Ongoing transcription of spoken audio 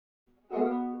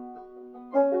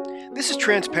This is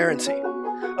Transparency,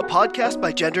 a podcast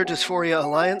by Gender Dysphoria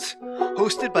Alliance,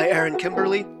 hosted by Aaron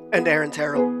Kimberly and Aaron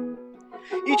Terrell.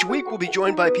 Each week we'll be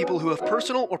joined by people who have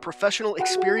personal or professional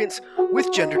experience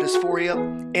with gender dysphoria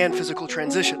and physical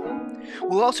transition.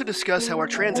 We'll also discuss how our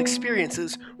trans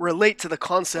experiences relate to the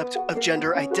concept of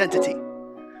gender identity.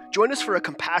 Join us for a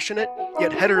compassionate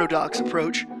yet heterodox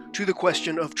approach to the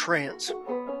question of trans.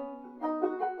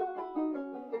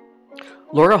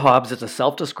 Laura Hobbs is a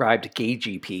self-described gay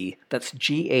GP, that's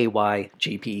G-A-Y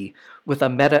GP, with a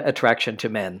meta-attraction to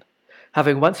men.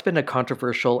 Having once been a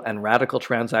controversial and radical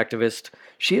trans activist,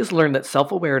 she has learned that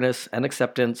self-awareness and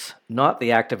acceptance, not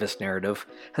the activist narrative,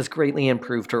 has greatly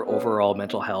improved her overall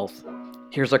mental health.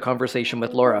 Here's our conversation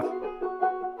with Laura.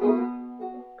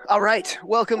 All right,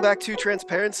 welcome back to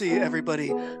Transparency,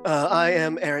 everybody. I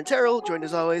am Aaron Terrell, joined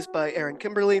as always by Aaron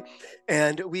Kimberly,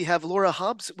 and we have Laura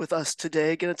Hobbs with us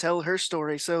today, going to tell her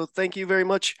story. So thank you very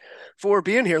much for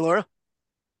being here, Laura.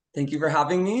 Thank you for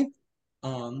having me.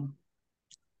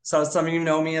 So some of you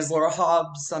know me as Laura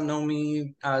Hobbs, some know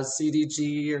me as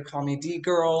CDG or call me D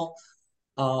Girl.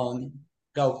 I'm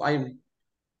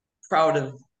proud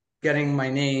of getting my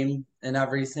name and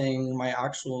everything, my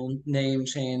actual name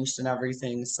changed and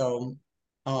everything. So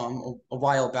a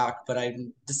while back, but I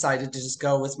decided to just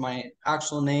go with my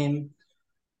actual name,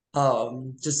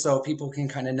 just so people can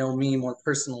kind of know me more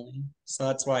personally. So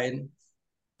that's why I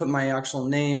put my actual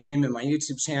name in my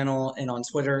YouTube channel and on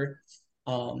Twitter.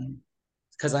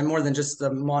 Because I'm more than just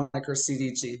the moniker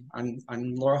CDG.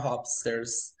 I'm Laura Hobbs.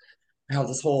 I have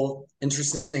this whole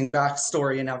interesting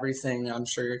backstory and everything I'm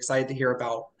sure you're excited to hear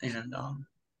about. And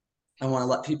I want to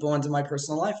let people into my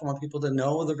personal life. I want people to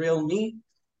know the real me.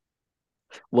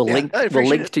 We'll link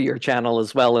to your channel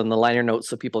as well in the liner notes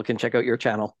so people can check out your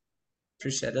channel.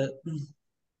 Appreciate it.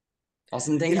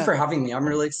 Awesome. Thank you for having me. I'm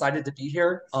really excited to be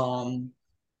here.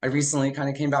 I recently kind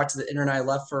of came back to the internet. I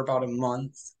left for about a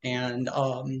month, and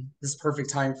this is perfect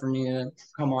time for me to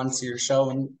come on to your show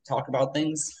and talk about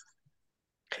things.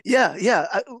 Yeah.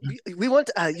 We want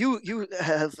you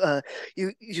have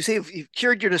you say you've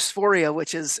cured your dysphoria,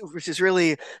 which is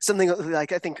really something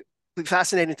like I think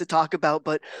fascinating to talk about.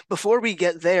 But before we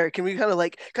get there, can we kind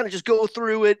of just go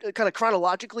through it kind of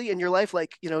chronologically in your life,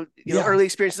 like early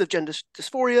experiences of gender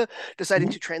dysphoria, deciding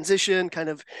to transition, kind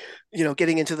of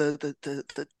getting into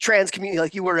the trans community.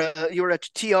 Like you were a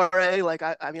TRA, like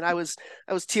I was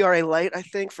TRA light, I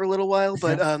think, for a little while,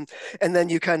 but and then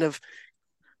you kind of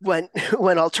went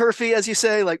all turfy, as you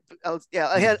say. Like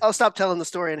I'll stop telling the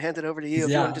story and hand it over to you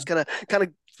if you want to just kind of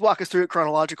walk us through it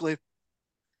chronologically.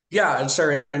 Yeah,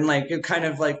 sure. And like kind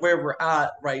of like where we're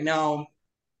at right now,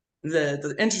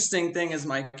 the interesting thing is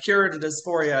my cure to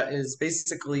dysphoria is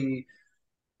basically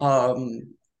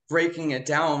breaking it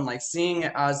down, like seeing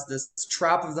it as this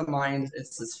trap of the mind.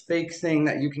 It's this fake thing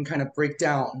that you can kind of break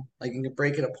down, like you can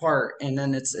break it apart, and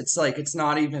then it's like it's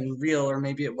not even real, or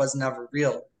maybe it was never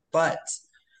real. But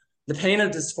the pain of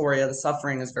dysphoria, the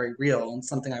suffering is very real and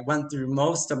something I went through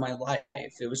most of my life.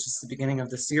 It was just the beginning of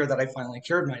this year that I finally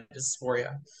cured my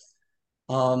dysphoria.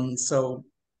 So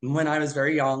when I was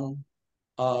very young,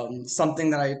 something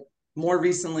that I more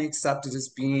recently accepted as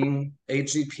being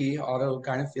AGP,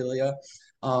 autogynephilia.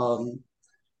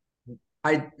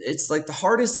 It's like the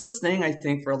hardest thing I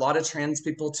think for a lot of trans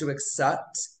people to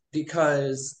accept,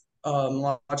 because a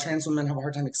lot of trans women have a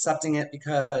hard time accepting it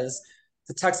because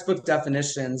the textbook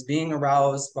definitions, being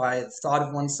aroused by the thought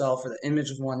of oneself or the image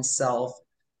of oneself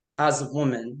as a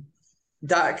woman,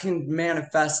 that can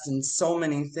manifest in so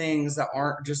many things that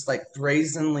aren't just like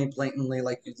brazenly, blatantly,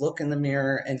 like you look in the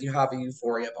mirror and you have a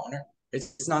euphoria boner.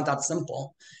 It's not that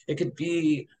simple. It could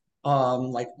be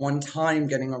like one time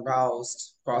getting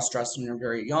aroused, cross-dressed when you're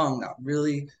very young, that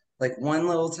really like one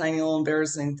little tiny little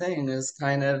embarrassing thing is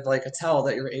kind of like a tell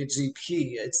that you're AGP.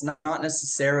 It's not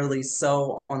necessarily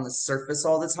so on the surface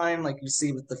all the time, like you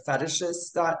see with the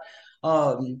fetishists that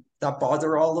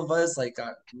bother all of us, like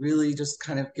really just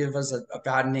kind of give us a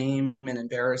bad name and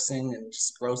embarrassing and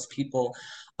just gross people.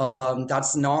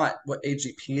 That's not what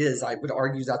AGP is. I would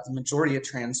argue that the majority of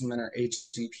trans women are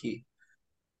AGP.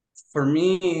 For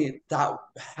me, the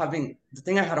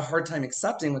thing I had a hard time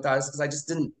accepting with that is because I just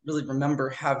didn't really remember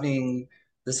having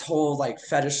this whole like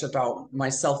fetish about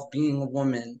myself being a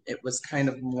woman. It was kind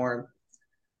of more,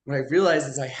 what I realized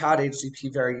is I had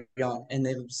AGP very young, and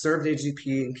they've observed AGP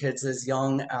in kids as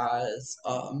young as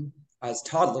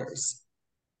toddlers.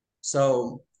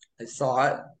 So I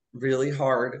thought really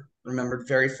hard, remembered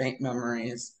very faint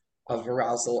memories of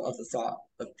arousal of the thought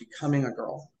of becoming a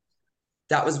girl.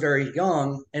 That was very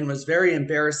young and was very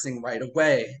embarrassing right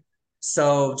away.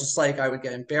 So just like I would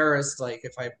get embarrassed, like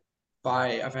if I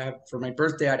for my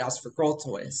birthday, I'd ask for girl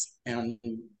toys. And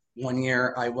one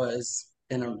year I was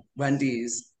in a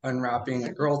Wendy's unwrapping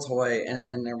a girl toy,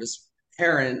 and there was a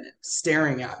parent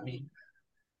staring at me.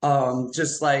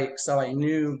 Just like, so I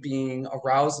knew being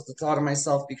aroused at the thought of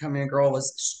myself becoming a girl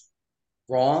was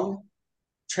wrong.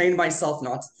 Trained myself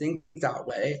not to think that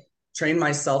way. Trained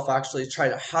myself actually try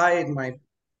to hide my,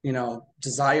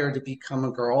 desire to become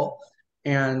a girl.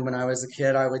 And when I was a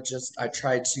kid, I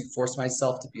tried to force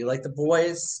myself to be like the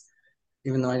boys,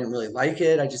 even though I didn't really like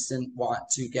it. I just didn't want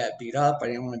to get beat up. I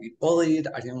didn't want to be bullied.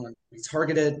 I didn't want to be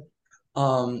targeted.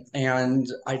 And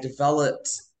I developed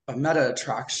a meta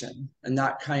attraction, and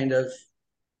that kind of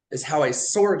is how I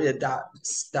sorted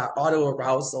that auto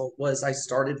arousal. Was I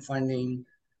started finding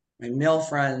my male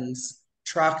friends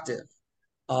attractive.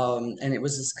 And it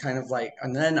was just kind of like,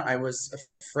 and then I was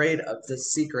afraid of the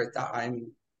secret that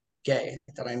I'm gay,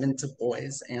 that I'm into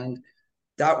boys. And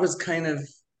that was kind of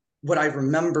what I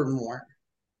remember more,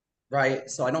 right?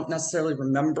 So I don't necessarily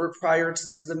remember prior to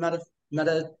the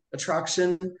meta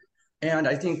attraction. And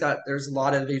I think that there's a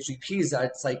lot of AGPs that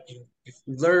it's like you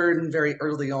learn very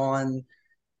early on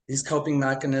these coping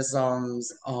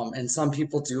mechanisms, and some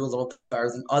people do a little better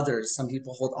than others. Some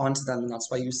people hold on to them, and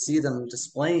that's why you see them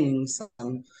displaying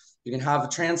some. You can have a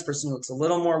trans person who looks a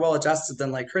little more well-adjusted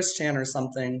than like Chris Chan or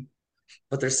something,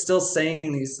 but they're still saying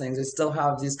these things. They still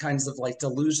have these kinds of like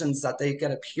delusions that they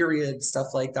get a period, stuff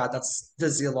like that. That's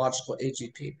physiological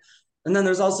AGP. And then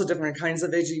there's also different kinds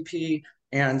of AGP,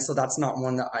 and so that's not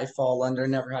one that I fall under.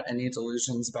 Never had any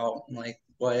delusions about like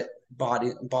what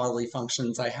bodily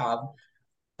functions I have.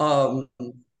 Um,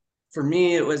 for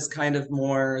me, it was kind of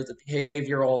more the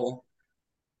behavioral,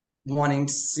 wanting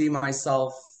to see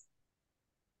myself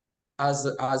as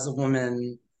a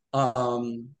woman.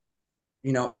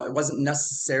 It wasn't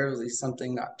necessarily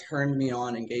something that turned me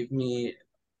on and gave me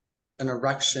an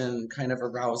erection kind of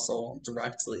arousal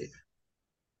directly.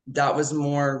 That was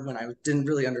more when I didn't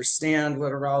really understand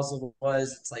what arousal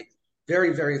was. It's like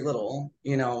very, very little.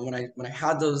 When I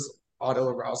had those auto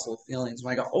arousal feelings,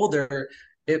 when I got older,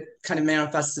 it kind of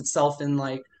manifests itself in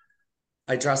like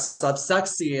I dress up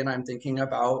sexy and I'm thinking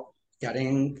about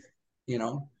getting,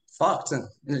 fucked. And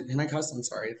can I cuss? I'm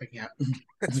sorry if I can't.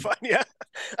 That's fine. Yeah,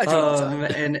 I do all the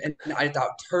time. And that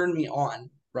turned me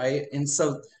on, right? And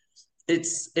so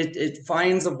it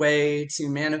finds a way to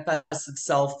manifest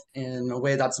itself in a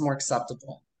way that's more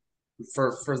acceptable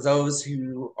for those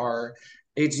who are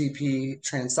AGP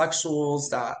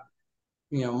transsexuals that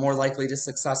more likely to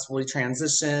successfully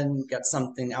transition, get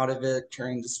something out of it,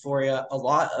 curing dysphoria. A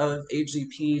lot of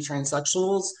AGP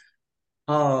transsexuals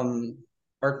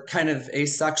are kind of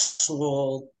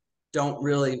asexual, don't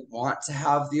really want to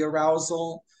have the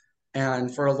arousal.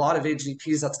 And for a lot of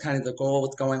AGPs, that's kind of the goal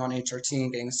with going on HRT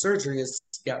and getting surgery, is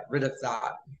to get rid of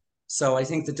that. So I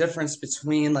think the difference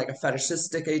between like a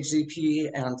fetishistic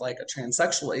AGP and like a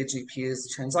transsexual AGP is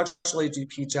the transsexual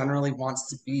AGP generally wants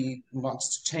to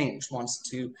change, wants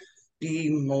to be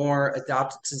more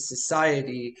adapted to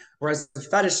society. Whereas the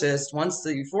fetishist, once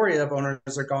the euphoria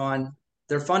boners are gone,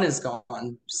 their fun is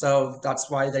gone. So that's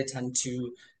why they tend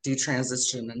to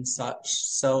detransition and such.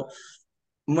 So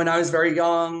when I was very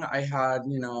young, I had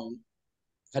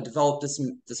developed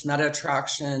this meta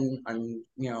attraction. I'm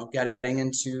getting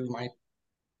into my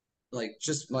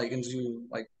just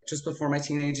before my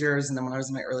teenage years, and then when I was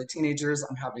in my early teenagers,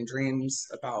 I'm having dreams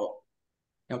about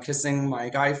kissing my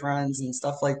guy friends and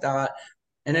stuff like that.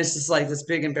 And it's just like this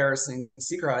big embarrassing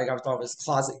secret. Like I thought it was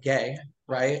closet gay,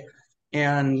 right?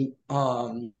 And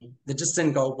it just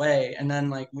didn't go away. And then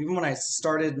like even when I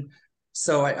started,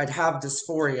 so I'd have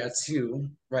dysphoria too,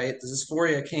 right? The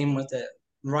dysphoria came with it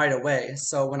right away.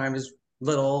 So when I was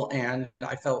little and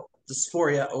I felt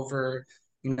dysphoria over,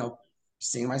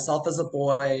 seeing myself as a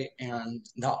boy and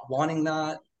not wanting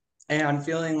that, and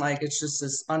feeling like it's just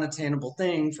this unattainable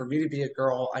thing for me to be a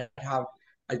girl.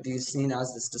 I'd be seen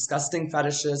as this disgusting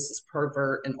fetishist, this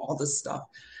pervert, and all this stuff.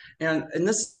 And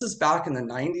this is back in the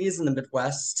 90s in the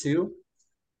Midwest too.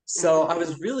 So I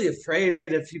was really afraid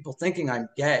of people thinking I'm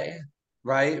gay,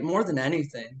 right? More than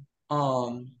anything.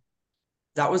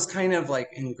 That was kind of like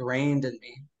ingrained in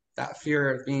me, that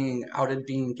fear of being outed,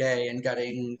 being gay, and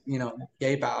getting,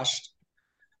 gay bashed.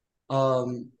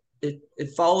 It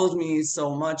followed me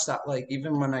so much that like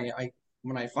even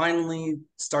when I finally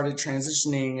started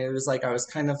transitioning, it was like I was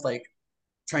kind of like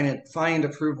trying to find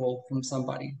approval from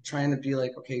somebody, trying to be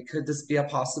like, okay, could this be a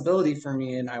possibility for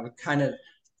me? And I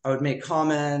would make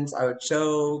comments, I would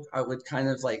joke, I would kind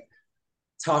of like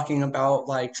talking about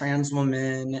like trans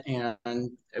women,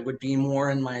 and it would be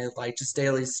more in my like just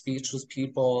daily speech with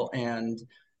people. And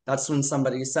that's when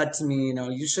somebody said to me,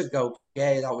 you should go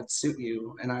gay, that would suit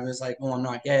you. And I was like, well, I'm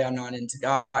not gay, I'm not into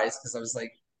guys, because I was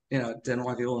like, didn't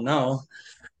want people to know.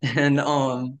 And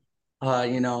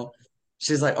you know,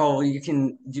 she's like, oh, you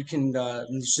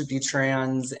should be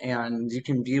trans and you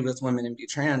can be with women and be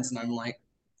trans. And I'm like,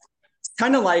 it's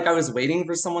kind of like I was waiting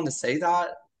for someone to say that.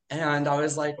 And I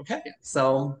was like, okay.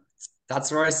 So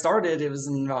that's where I started. It was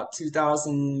in about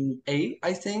 2008,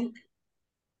 I think.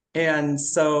 And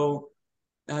so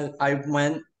I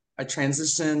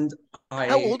transitioned.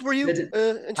 How old were you Did,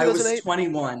 in I was 2008?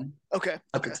 21 Okay, at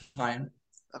okay, the time.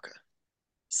 okay.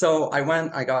 So I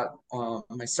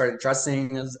started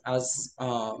dressing as a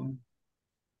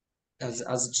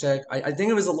chick. I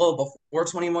think it was a little before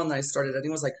 21 that I started. I think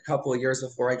it was like a couple of years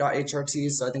before I got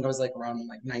HRT. So I think I was like around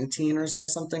like 19 or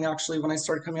something actually when I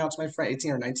started coming out to my friend,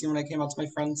 18 or 19 when I came out to my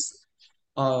friends.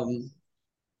 Um,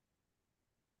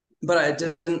 but I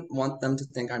didn't want them to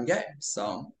think I'm gay.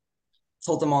 So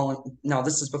told them all. Now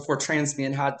this is before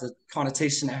transbian had the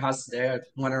connotation it has today. I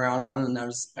went around and I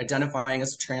was identifying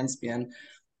as a transbian.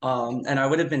 And I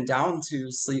would have been down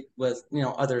to sleep with,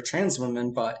 other trans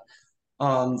women, but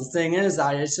the thing is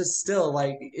that it's just still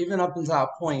like, even up until that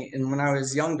point, and when I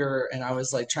was younger and I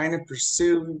was like trying to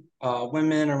pursue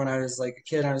women, or when I was like a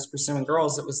kid, I was pursuing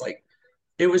girls, it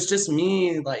was just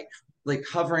me like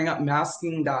hovering up,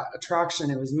 masking that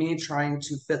attraction. It was me trying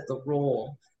to fit the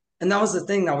role. And that was the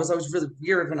thing that was always really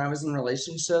weird when I was in a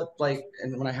relationship, like,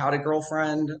 and when I had a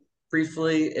girlfriend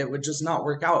briefly, it would just not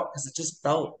work out because it just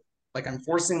felt like I'm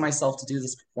forcing myself to do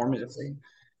this performatively.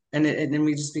 And then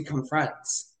we just become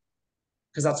friends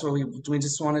because that's what we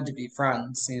just wanted to be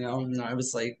friends, and I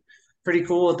was like pretty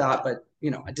cool with that, but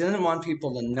I didn't want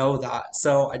people to know that.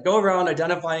 So I'd go around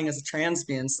identifying as a trans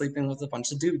being, sleeping with a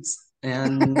bunch of dudes.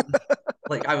 And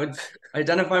like I would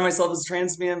identify myself as a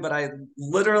trans being, but I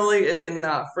literally, in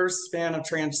that first span of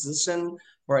transition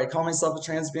where I call myself a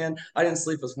trans being, I didn't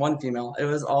sleep with one female. It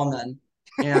was all men.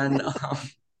 And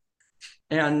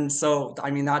and so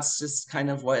I mean that's just kind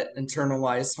of what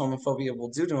internalized homophobia will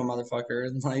do to a motherfucker.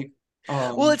 And like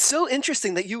Well, um it's so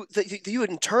interesting that you had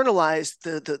internalized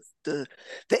the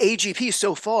AGP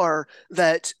so far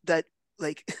that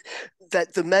like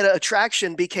that the meta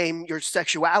attraction became your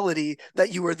sexuality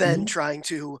that you were then mhm. trying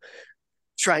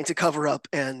to cover up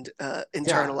and Yeah,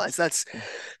 internalize.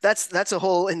 That's a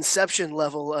whole inception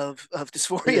level of it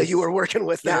dysphoria you is. were working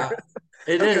with there.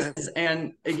 Yeah, it is. Okay.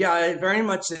 And yeah, it very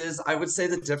much is. I would say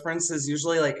the difference is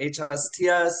usually like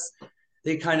HSTS,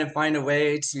 they kind of find a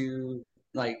way to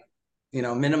like,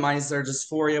 minimize their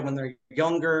dysphoria when they're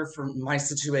younger. For my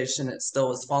situation, it still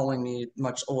was following me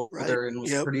much Right. older and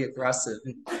was Yep. pretty aggressive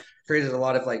and created a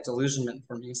lot of like delusionment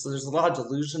for me. So there's a lot of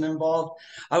delusion involved.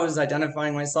 I was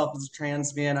identifying myself as a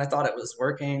trans man. I thought it was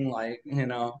working. Like,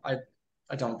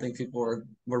 I don't think people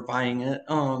were buying it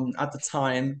at the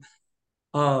time.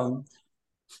 Um,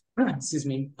 excuse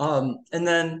me. And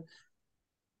then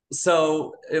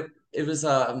so it was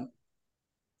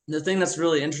the thing that's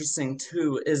really interesting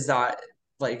too is that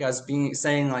like as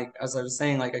I was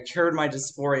saying, like I cured my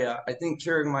dysphoria. I think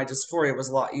curing my dysphoria was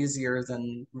a lot easier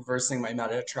than reversing my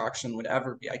meta attraction would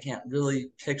ever be. I can't really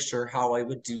picture how I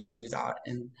would do that.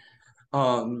 And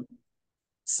um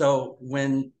so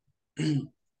when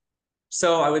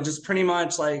so I would just pretty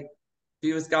much like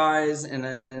be with guys,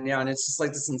 and yeah, and it's just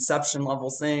like this inception level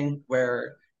thing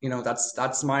where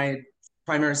that's my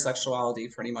primary sexuality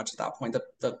pretty much at that point.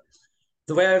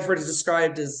 The way I've heard it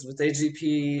described is with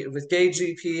AGP, with gay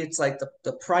GP, it's like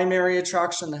the primary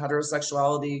attraction, the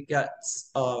heterosexuality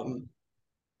gets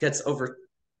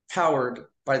overpowered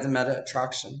by the meta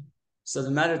attraction. So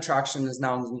the meta attraction is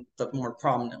now the more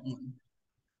prominent one.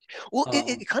 Well, Um,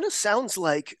 it kind of sounds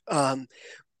like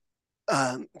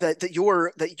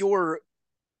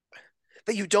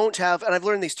that you don't have, and I've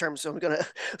learned these terms, so I'm gonna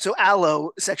so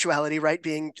allo sexuality, right,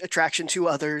 being attraction to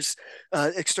others,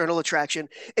 external attraction.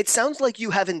 It sounds like you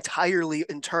have entirely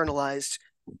internalized,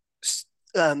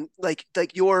 like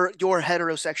your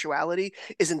heterosexuality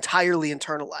is entirely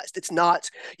internalized. It's not,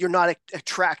 you're not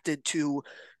attracted to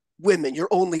women, you're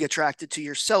only attracted to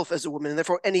yourself as a woman, and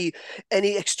therefore any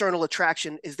external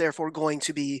attraction is therefore going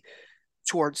to be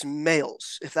towards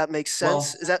males, if that makes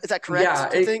sense. well, Is that correct, yeah,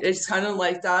 do you think? it's kind of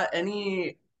like that.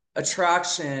 Any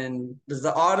attraction,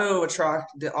 the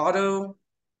auto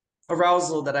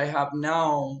arousal that I have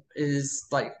now is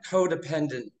like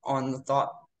codependent on the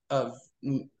thought of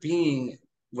being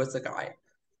with a guy.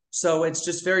 So it's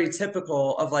just very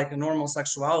typical of like a normal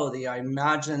sexuality. I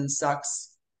imagine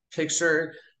sex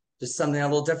picture just something a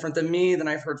little different than me than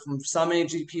I've heard from some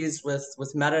AGPs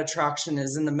with meta attraction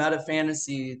is in the meta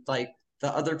fantasy, like the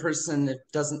other person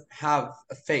doesn't have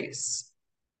a face.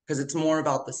 because it's more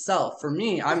about the self. For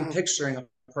me, I'm Mm-hmm. picturing a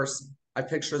person. I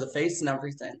picture the face and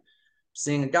everything.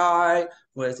 Seeing a guy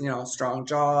with, you know, strong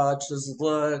jaw, chiseled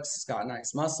looks, he's got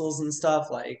nice muscles and stuff,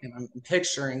 like, and I'm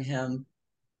picturing him.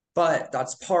 But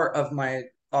that's part of my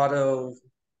auto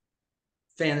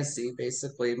fantasy,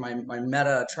 basically, my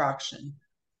meta attraction.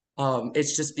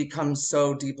 It's just become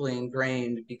so deeply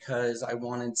ingrained because I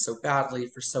wanted so badly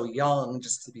for so young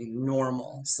just to be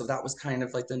normal. So that was kind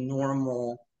of like the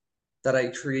normal that I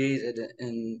created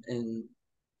in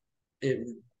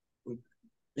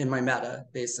in my meta,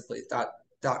 basically.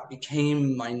 That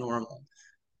became my normal.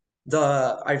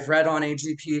 I've read on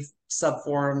AGP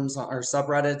subforums or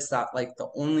subreddits that like the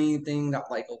only thing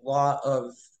that like a lot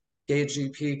of gay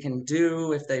GP can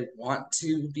do if they want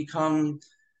to become,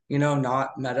 you know,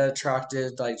 not meta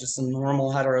attracted, like just a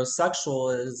normal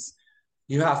heterosexual, is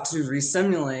you have to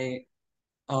resimulate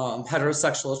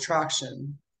heterosexual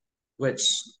attraction,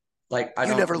 which like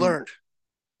You never learned.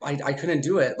 I couldn't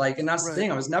do it. Like, and that's the Right.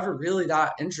 thing. I was never really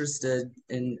that interested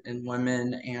in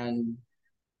women, and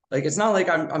like it's not like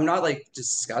I'm not like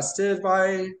disgusted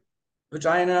by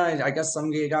vagina. I guess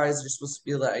some gay guys are supposed to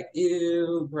be like,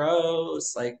 ew,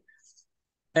 gross. Like,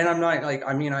 and I'm not like,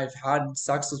 I mean, I've had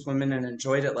sex with women and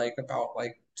enjoyed it like about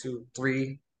like two,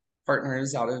 three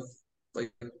partners out of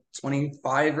like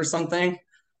 25 or something.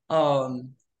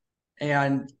 Um,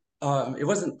 and it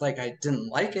wasn't like I didn't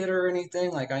like it or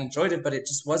anything. Like I enjoyed it, but it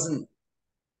wasn't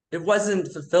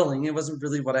fulfilling. It wasn't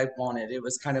really what I wanted. It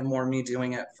was kind of more me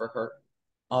doing it for her.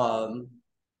 Um,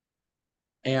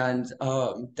 and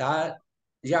that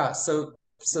yeah, so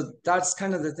that's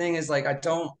kind of the thing, is like I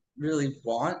don't really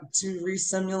want to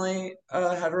resimulate a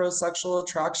heterosexual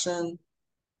attraction.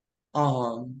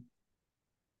 Um,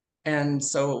 and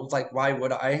so like why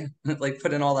would I like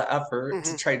put in all the effort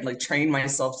to Mm-hmm. try to like train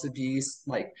myself to be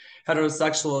like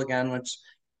heterosexual again, which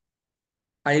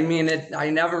I mean, I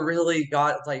never really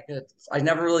got like it. I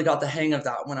never really got the hang of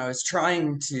that when I was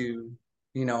trying to,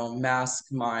 you know, mask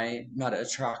my meta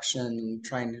attraction and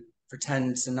trying to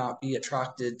pretend to not be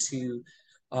attracted to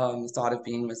the thought of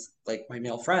being with like my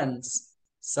male friends.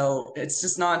 So it's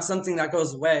just not something that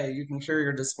goes away. You can cure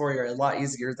your dysphoria a lot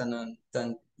easier than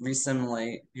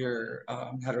resimulate your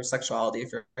heterosexuality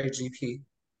if you're AGP.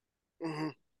 Mm-hmm.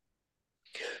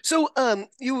 So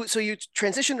you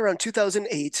transitioned around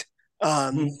 2008.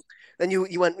 Um, then you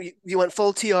went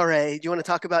full TRA. Do you want to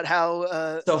talk about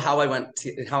how? So how I Yeah, went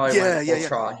yeah, full yeah,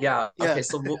 tra. Yeah. yeah. Okay.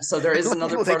 So there is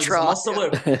another Well, they part of this. I'm try.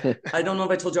 also Yeah. I don't know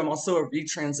if I told you, I'm also a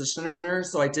retransitioner.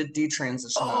 So I did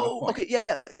detransition at a Oh, point. okay,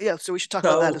 yeah, yeah. So we should talk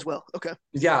about that as So well. Okay.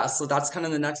 yeah, so that's kind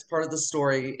of the next part of the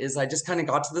story, is I just kind of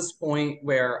got to this point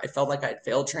where I felt like I had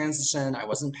failed transition. I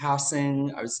wasn't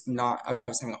passing. I was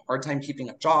having a hard time keeping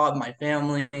a job. My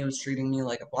family was treating me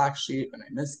like a black sheep and I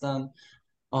missed them.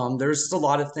 There's just a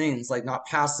lot of things like not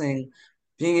passing,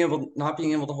 not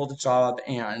being able to hold a job,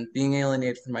 and being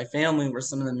alienated from my family were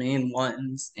some of the main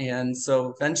ones. And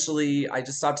so eventually I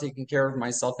just stopped taking care of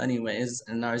myself anyways,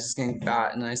 and I was just getting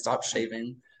fat, and I stopped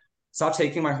shaving, stopped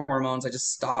taking my hormones. I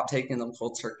just stopped taking them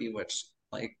cold turkey, which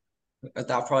like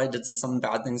that probably did some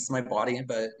bad things to my body,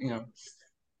 but you know.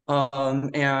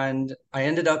 And I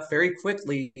ended up very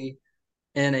quickly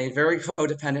in a very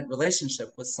codependent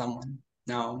relationship with someone.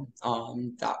 Now,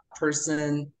 that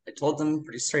person, I told them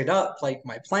pretty straight up, like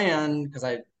my plan, because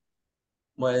I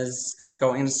was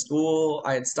going to school.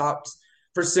 I had stopped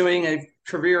pursuing a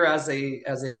career as a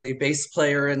bass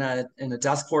player in a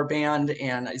deathcore band,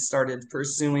 and I started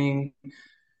pursuing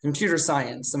computer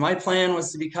science. And my plan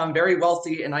was to become very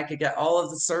wealthy, and I could get all of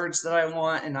the certs that I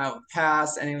want, and I would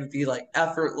pass, and it would be like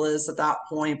effortless at that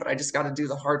point. But I just got to do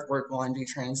the hard work while I'm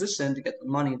detransitioned to get the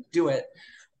money to do it,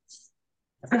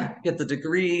 get the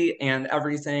degree and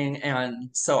everything. And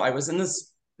so I was in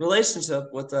this relationship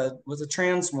with a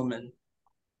trans woman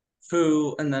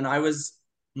who, and then I was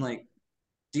like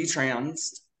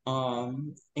detransed.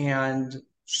 And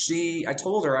I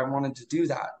told her I wanted to do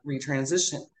that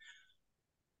retransition,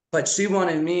 but she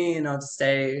wanted me, you know, to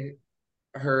stay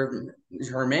her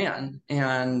man.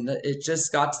 And it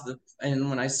just got to and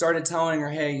when I started telling her,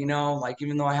 hey, you know, like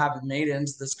even though I haven't made it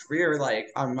into this career, like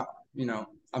you know,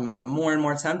 I'm more and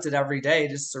more tempted every day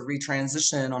just to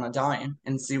retransition on a dime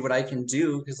and see what I can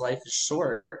do, because life is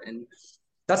short. And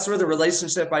that's where the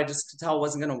relationship, I just could tell,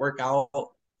 wasn't going to work out.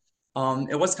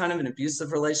 It was kind of an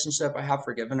abusive relationship. I have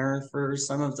forgiven her for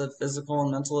some of the physical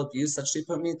and mental abuse that she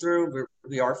put me through.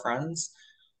 We are friends.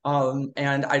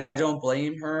 And I don't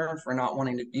blame her for not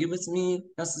wanting to be with me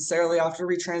necessarily after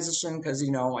retransition, because,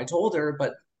 you know, I told her,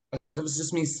 but it was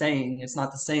just me saying. It's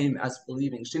not the same as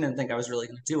believing. She didn't think I was really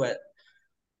going to do it.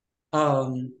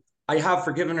 Um, I have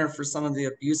forgiven her for some of the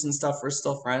abuse and stuff. We're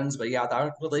still friends, but yeah,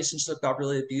 that relationship got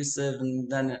really abusive. And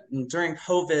then during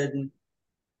COVID,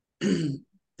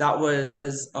 that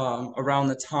was around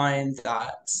the time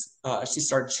that she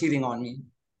started cheating on me.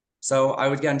 So I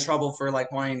would get in trouble for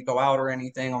like wanting to go out or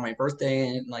anything on my birthday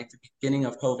and like the beginning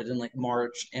of COVID in like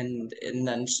March, and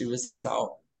then she was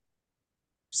out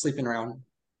sleeping around.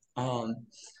 Um,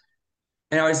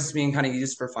 and I was just being kind of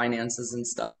used for finances and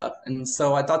stuff. And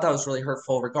so I thought that was really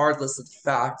hurtful, regardless of the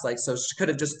fact. Like, so she could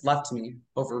have just left me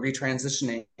over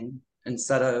retransitioning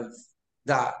instead of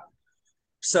that.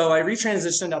 So I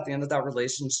retransitioned at the end of that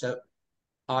relationship.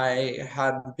 I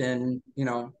had been,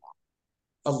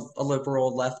 a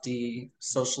liberal, lefty,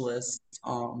 socialist,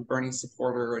 Bernie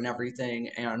supporter and everything.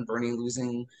 And Bernie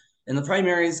losing in the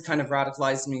primaries kind of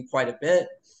radicalized me quite a bit.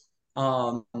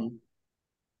 Um,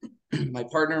 my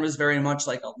partner was very much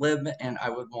like a lib, and I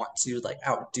would want to like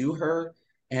outdo her.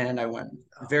 And I went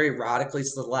very radically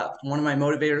to the left. One of my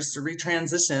motivators to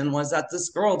retransition was that this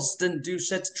girl just didn't do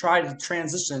shit to try to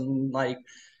transition, like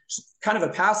kind of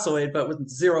a passoid, but with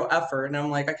zero effort. And I'm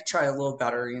like, I could try a little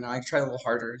better, I could try a little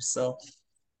harder. So,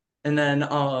 and then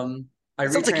I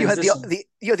It sounds like you had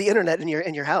retransitioned. the internet in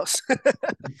your house,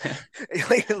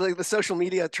 like the social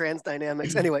media trans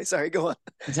dynamics. Anyway, sorry, go on.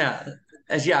 Yeah,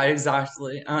 yeah,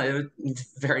 exactly.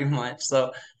 Very much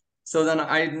so. So then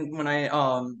when I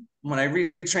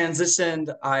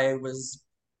retransitioned, I was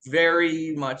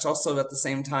very much also at the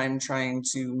same time trying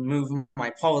to move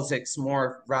my politics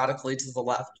more radically to the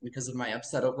left because of my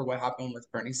upset over what happened with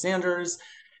Bernie Sanders,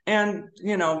 and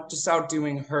just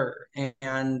outdoing her.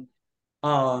 And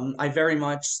I very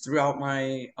much throughout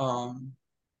my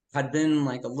had been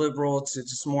like a liberal to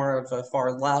just more of a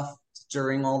far left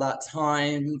during all that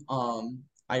time.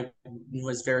 I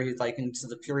was very like into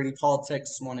the purity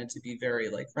politics, wanted to be very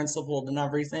like principled and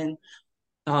everything.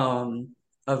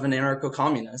 Of an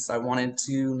anarcho-communist. I wanted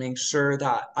to make sure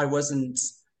that I wasn't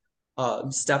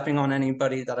stepping on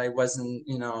anybody, that I wasn't,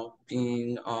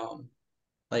 being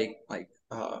like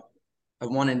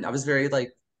I was very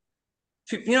like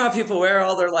how people wear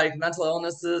all their like mental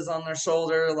illnesses on their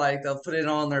shoulder, like they'll put it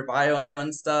on their bio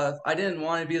and stuff. I didn't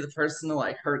want to be the person to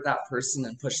like hurt that person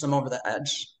and push them over the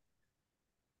edge.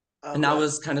 And that Yeah.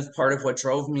 was kind of part of what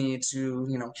drove me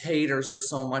to, cater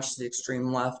so much to the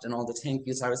extreme left and all the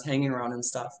tankies I was hanging around and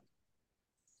stuff.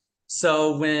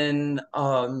 So when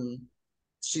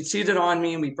she cheated on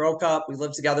me, we broke up, we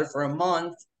lived together for a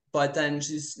month, but then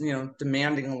she's,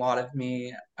 demanding a lot of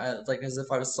me, like as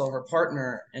if I was still her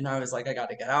partner. And I was like, I got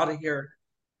to get out of here.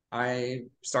 I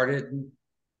started,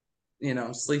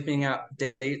 sleeping at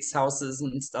dates, houses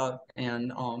and stuff.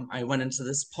 And I went into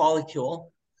this polycule.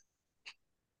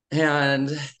 And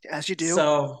As you do.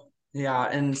 so, yeah.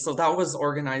 And so that was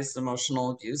organized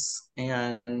emotional abuse.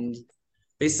 And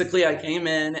basically, I came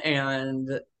in and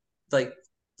like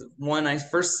when I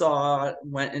first saw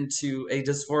went into a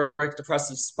dysphoric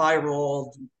depressive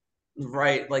spiral,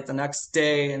 right, like the next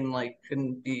day, and like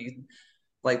couldn't be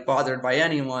like bothered by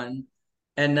anyone.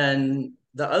 And then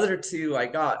the other two, I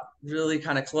got really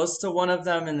kind of close to one of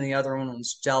them, and the other one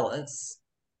was jealous.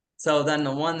 So then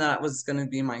the one that was going to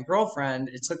be my girlfriend,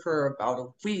 it took her about a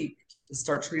week to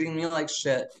start treating me like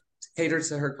shit, to cater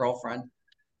to her girlfriend.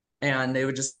 And they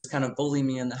would just kind of bully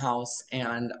me in the house.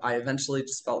 And I eventually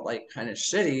just felt like kind of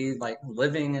shitty, like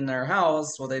living in their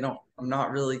house. Well, I'm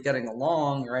not really getting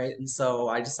along, right? And so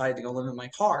I decided to go live in my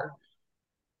car.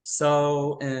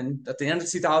 So, and at the end of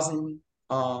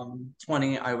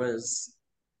 2020, I was,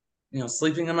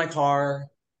 sleeping in my car.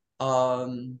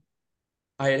 Um,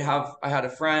 I had a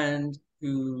friend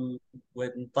who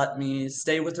would let me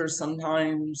stay with her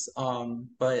sometimes,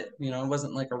 but it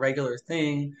wasn't like a regular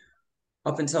thing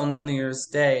up until New Year's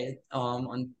Day,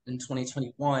 in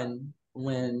 2021,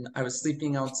 when I was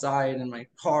sleeping outside in my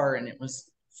car and it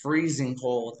was freezing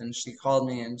cold. And she called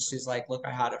me and she's like, "Look, I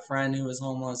had a friend who was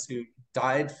homeless who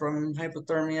died from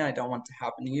hypothermia. I don't want to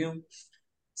happen to you."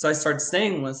 So I started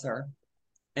staying with her.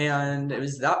 And it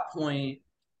was that point,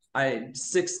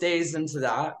 6 days into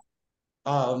that,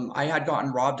 I had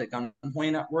gotten robbed at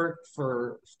gunpoint at work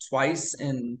for twice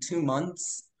in 2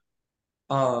 months.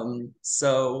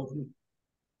 So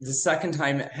the second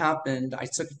time it happened, I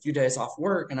took a few days off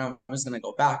work and I was going to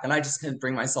go back, and I just couldn't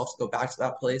bring myself to go back to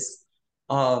that place.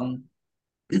 Um,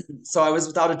 so I was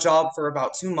without a job for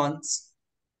about 2 months.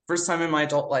 First time in my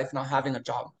adult life not having a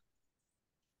job.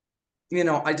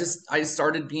 I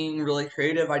started being really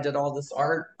creative. I did all this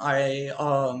art. I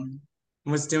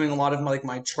was doing a lot of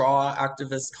my TRAW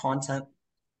activist content.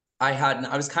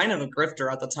 I was kind of a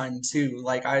grifter at the time too.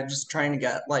 Like I was just trying to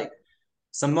get like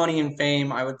some money and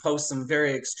fame. I would post some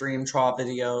very extreme TRAW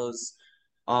videos.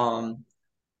 Um,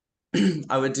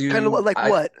 I would Kind of do like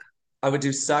what? I would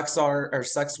do sex art or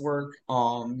sex work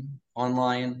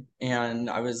online, and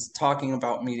I was talking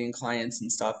about meeting clients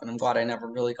and stuff, and I'm glad I never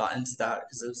really got into that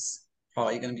because it was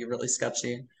probably going to be really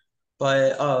sketchy.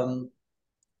 But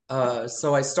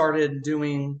so I started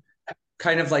doing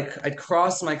kind of like I'd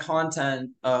cross my content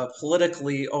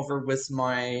politically over with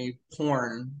my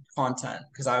porn content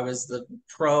because I was the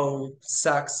pro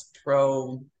sex,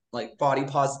 pro like body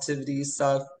positivity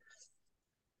stuff.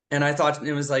 And I thought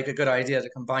it was like a good idea to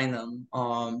combine them.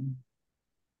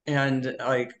 And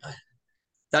like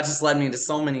that just led me to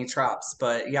so many traps.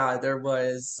 But yeah, there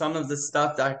was some of the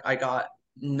stuff that I got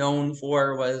known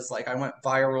for was like I went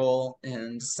viral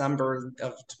in December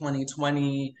of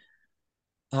 2020.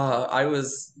 I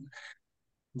was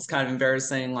it's kind of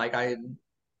embarrassing. Like I,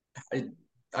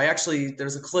 I actually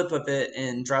there's a clip of it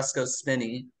in Dress Goes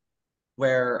Spinny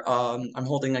where I'm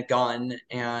holding a gun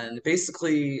and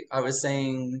basically I was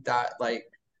saying that like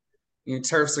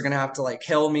turfs are gonna have to like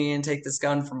kill me and take this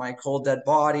gun from my cold dead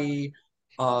body.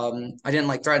 I didn't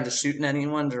like threaten to shoot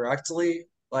anyone directly,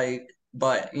 like,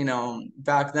 but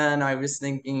back then I was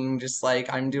thinking just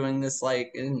like I'm doing this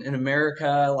like in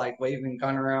America, like waving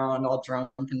gun around all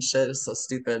drunk and shit. It's so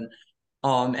stupid.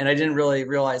 And I didn't really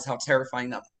realize how terrifying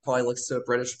that probably looks to a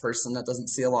British person that doesn't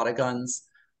see a lot of guns.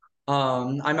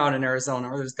 I'm out in Arizona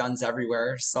where there's guns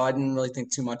everywhere, so I didn't really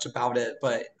think too much about it.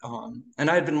 But and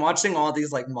I had been watching all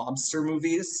these like mobster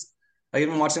movies. Like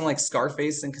even watching like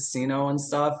Scarface and Casino and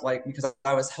stuff, like because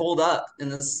I was holed up in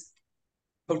this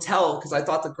hotel because I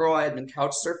thought the girl I had been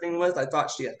couch surfing with, I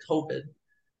thought she had COVID.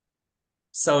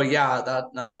 So yeah,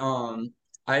 that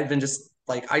I had been just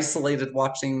like isolated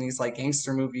watching these like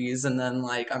gangster movies, and then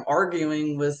like I'm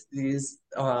arguing with these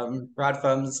rad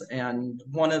femmes, and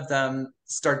one of them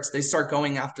they start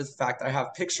going after the fact that I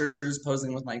have pictures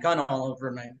posing with my gun all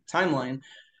over my timeline.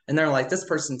 And they're like, this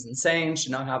person's insane,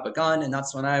 should not have a gun. And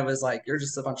that's when I was like, you're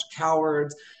just a bunch of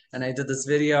cowards. And I did this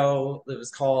video that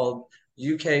was called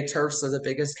UK turfs are the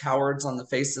biggest cowards on the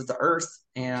face of the earth.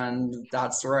 And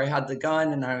that's where I had the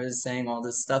gun. And I was saying all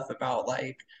this stuff about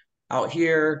like out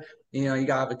here, you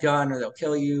gotta have a gun or they'll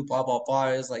kill you, blah, blah, blah.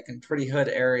 It was like in pretty hood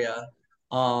area.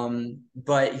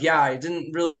 But yeah, I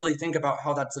didn't really think about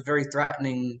how that's a very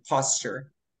threatening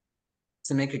posture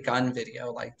to make a gun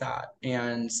video like that.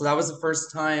 And so that was the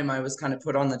first time I was kind of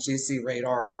put on the GC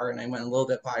radar and I went a little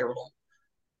bit viral.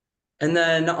 And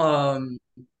then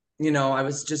I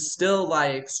was just still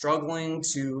like struggling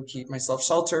to keep myself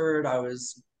sheltered. I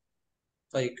was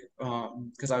like,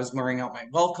 because I was wearing out my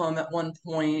welcome at one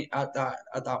point at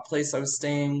that place I was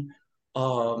staying,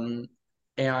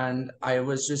 and I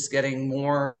was just getting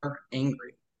more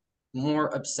angry,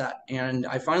 more upset, and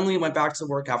I finally went back to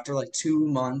work after like 2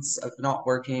 months of not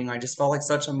working. I just felt like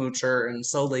such a moocher and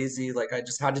so lazy, like I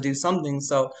just had to do something.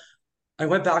 So I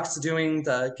went back to doing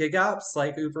the gig apps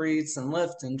like Uber Eats and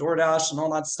Lyft and DoorDash and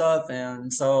all that stuff.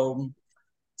 And so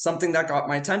something that got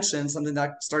my attention, something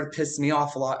that started pissing me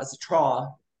off a lot as a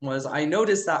traw was I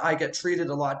noticed that I get treated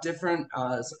a lot different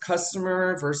as a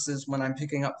customer versus when I'm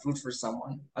picking up food for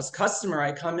someone. As a customer,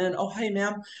 I come in, oh, hey,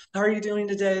 ma'am, how are you doing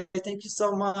today? Thank you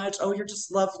so much. Oh, you're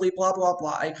just lovely, blah, blah,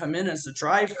 blah. I come in as a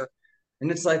driver and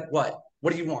it's like, what?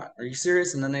 What do you want? Are you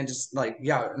serious? And then they just like,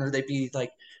 yeah. Or they'd be like,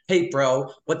 hey,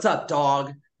 bro, what's up,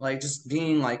 dog? Like just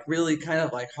being like really kind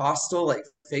of like hostile, like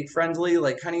fake friendly,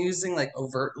 like kind of using like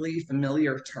overtly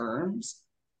familiar terms.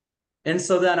 And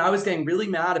so then I was getting really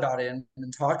mad about it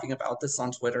and talking about this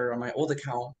on Twitter on my old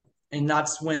account. And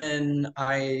that's when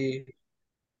I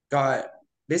got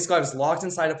basically I was locked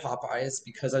inside of Popeyes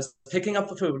because I was picking up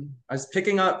the food. I was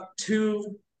picking up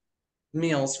two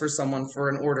meals for someone for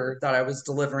an order that I was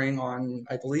delivering on,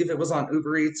 I believe it was on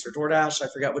Uber Eats or DoorDash, I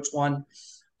forget which one.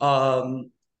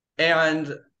 Um,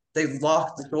 and they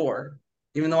locked the door,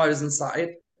 even though I was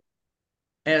inside.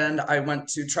 And I went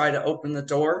to try to open the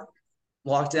door,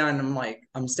 walked in, and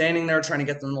I'm standing there trying to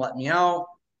get them to let me out.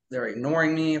 They're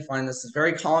ignoring me. I find this is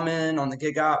very common on the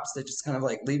gig apps. They just kind of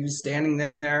like leave you standing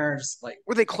there, just like.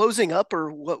 Were they closing up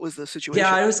or what was the Yeah,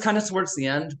 situation? it was kind of towards the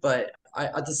end, but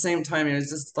at the same time, it was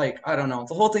just like, I don't know.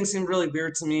 The whole thing seemed really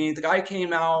weird to me. The guy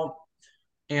came out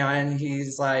and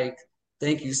he's like,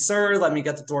 thank you, sir. Let me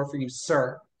get the door for you,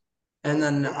 sir. And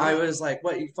then I was like,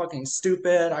 what, you fucking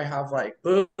stupid? I have like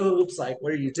boobs. Like,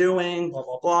 what are you doing? Blah,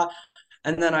 blah, blah.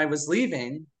 And then I was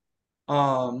leaving.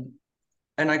 Um,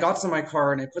 and I got to my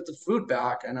car and I put the food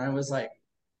back and I was like,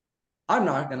 I'm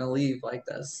not going to leave like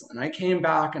this. And I came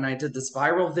back and I did this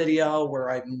viral video where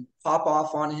I pop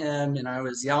off on him and I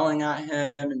was yelling at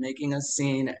him and making a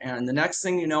scene. And the next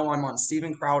thing you know, I'm on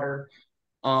Steven Crowder.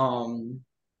 Um,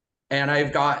 And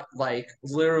I've got like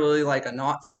literally like a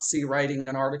Nazi writing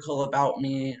an article about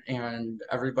me, and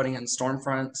everybody in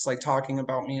Stormfront's like talking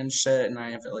about me and shit. And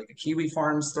I have like a Kiwi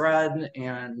Farms thread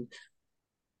and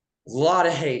a lot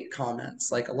of hate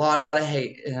comments, like a lot of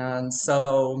hate. And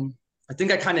so I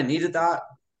think I kind of needed that,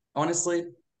 honestly,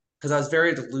 because I was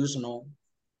very delusional.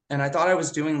 And I thought I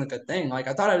was doing the good thing. Like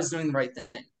I thought I was doing the right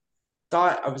thing.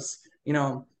 Thought I was, you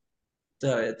know,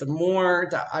 the more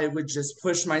that I would just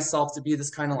push myself to be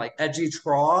this kind of like edgy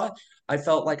traw, I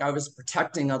felt like I was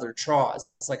protecting other traws.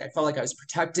 It's like I felt like I was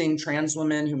protecting trans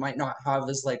women who might not have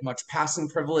as like much passing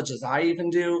privilege as I even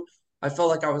do. I felt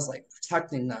like I was like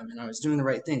protecting them and I was doing the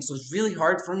right thing. So it was really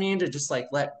hard for me to just like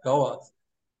let go of.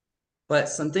 But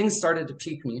some things started to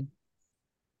pique me.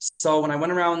 So when I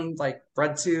went around like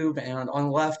BreadTube and on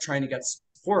the left trying to get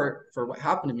support for what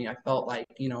happened to me, I felt like,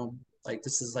 you know, like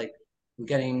this is like I'm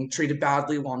getting treated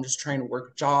badly while I'm just trying to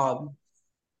work a job.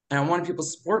 And I wanted people to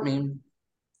support me.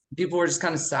 People were just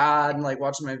kind of sad and like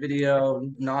watching my video,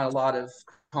 not a lot of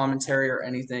commentary or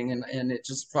anything. And it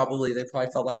just probably, they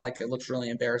probably felt like it looked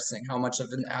really embarrassing how much of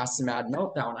an ass-mad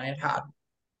meltdown I had had.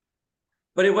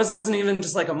 But it wasn't even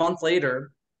just like a month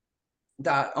later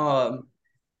that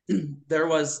there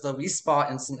was the We Spa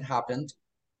incident happened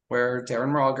where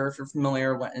Darren Rogger, if you're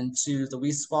familiar, went into the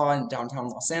We Spa in downtown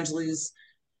Los Angeles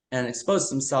and exposed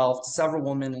himself to several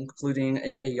women, including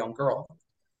a young girl.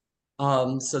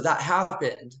 So that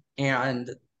happened, and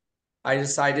I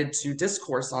decided to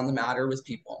discourse on the matter with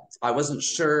people. I wasn't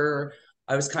sure.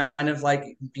 I was kind of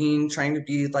like trying to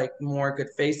be like more good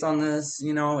faith on this.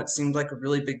 You know, it seemed like a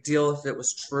really big deal if it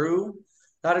was true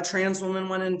that a trans woman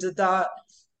went and did that.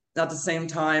 At the same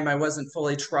time, I wasn't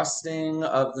fully trusting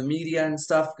of the media and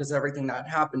stuff because everything that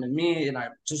happened to me, and I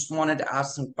just wanted to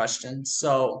ask some questions.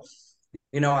 So,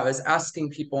 you know, I was asking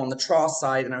people on the TRAW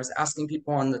side, and I was asking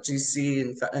people on the GC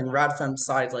and RadFem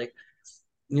side, like,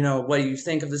 you know, what do you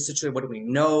think of the situation? What do we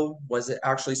know? Was it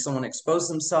actually someone exposed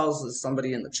themselves? Was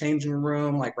somebody in the changing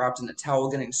room, like wrapped in a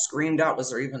towel getting screamed at? Was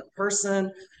there even a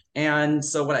person? And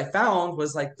so what I found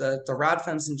was like the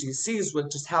RadFems and GCs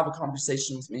would just have a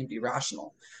conversation with me and be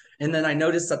rational. And then I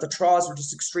noticed that the TRAWs were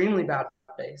just extremely bad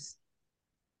based.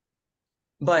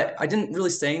 But I didn't really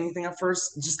say anything at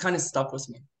first. It just kind of stuck with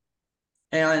me.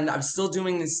 And I'm still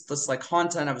doing this like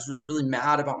content. I was really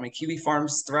mad about my Kiwi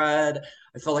Farms thread.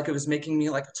 I felt like it was making me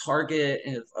like a target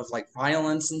of like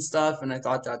violence and stuff. And I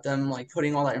thought that them like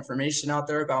putting all that information out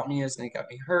there about me is gonna get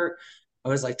me hurt. I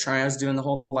was doing the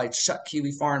whole like shut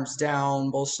Kiwi Farms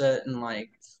down bullshit and like,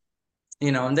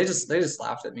 you know, and they just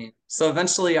laughed at me. So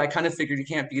eventually I kind of figured you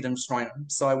can't beat them, destroy them.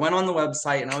 So I went on the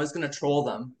website and I was gonna troll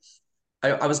them.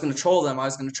 I was going to troll them. I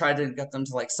was going to try to get them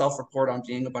to like self-report on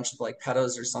being a bunch of like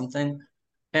pedos or something.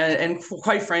 And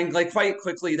quite frankly, like quite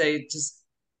quickly, they just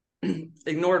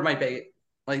ignored my bait.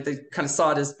 Like they kind of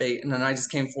saw it as bait, and then I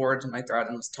just came forward to my thread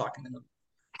and was talking to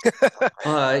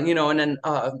them. You know, and then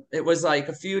it was like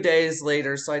a few days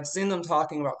later, so I'd seen them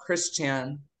talking about Chris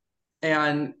Chan,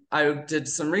 and I did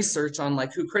some research on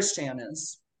like who Chris Chan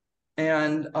is,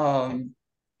 and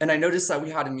I noticed that we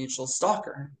had a mutual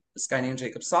stalker, this guy named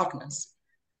Jacob Sockness.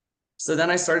 So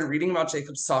then I started reading about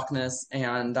Jacob Sockness,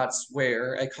 and that's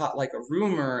where I caught like a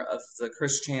rumor of the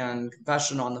Chris Chan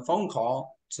confession on the phone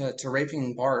call to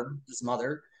raping Barb, his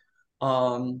mother.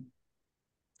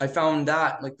 I found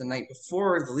that like the night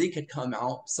before the leak had come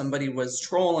out, somebody was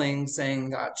trolling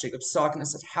saying that Jacob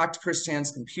Sockness had hacked Chris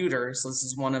Chan's computer. So this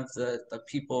is one of the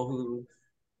people who,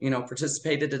 you know,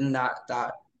 participated in that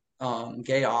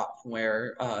gay op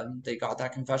where they got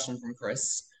that confession from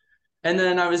Chris. And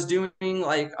then I was doing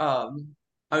like I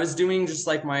was doing just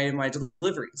like my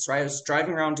deliveries, right? I was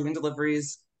driving around doing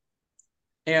deliveries.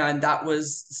 And that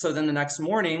was so then the next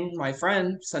morning, my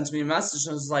friend sent me a message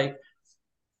and was like,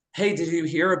 hey, did you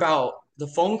hear about the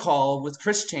phone call with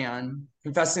Chris Chan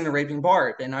confessing to raping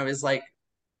Barb? And I was like,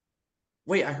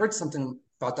 wait, I heard something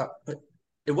about that, but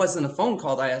it wasn't a phone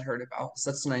call that I had heard about.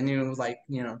 So that's when I knew, like,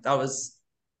 you know, that was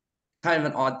kind of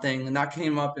an odd thing. And that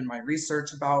came up in my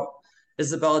research about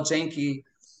Isabella Janke.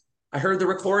 I heard the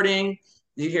recording.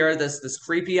 You hear this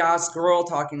creepy ass girl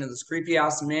talking to this creepy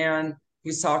ass man.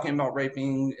 He's talking about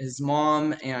raping his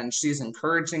mom, and she's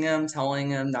encouraging him, telling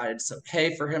him that it's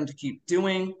okay for him to keep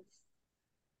doing.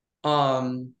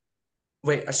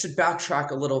 Wait, I should backtrack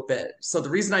a little bit. So the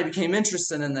reason I became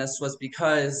interested in this was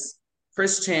because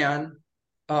Chris Chan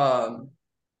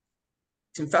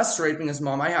confessed to raping his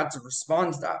mom. I had to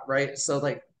respond to that, right? So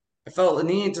like I felt the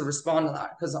need to respond to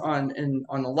that because on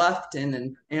the left and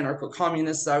in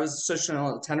anarcho-communists I was associated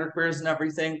with genderqueers and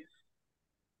everything,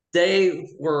 they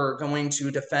were going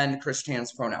to defend Chris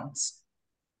Chan's pronouns.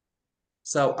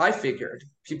 So I figured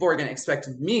people are going to expect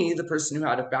me, the person who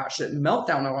had a batshit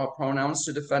meltdown about pronouns,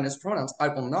 to defend his pronouns. I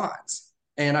will not.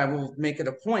 And I will make it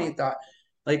a point that,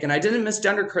 like, and I didn't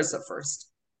misgender Chris at first,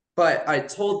 but I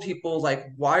told people, like,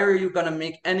 why are you going to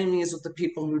make enemies with the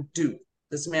people who do?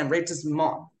 This man raped his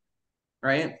mom,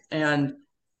 right? And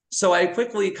so I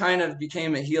quickly kind of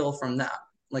became a heel from that.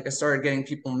 Like, I started getting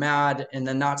people mad, and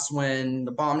then that's when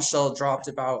the bombshell dropped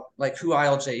about like who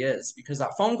ILJ is, because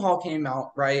that phone call came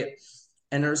out, right?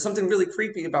 And there was something really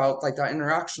creepy about like that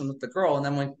interaction with the girl. And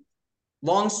then when,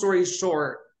 long story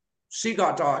short, she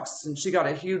got doxxed, and she got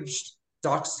a huge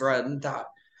dox thread that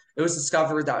it was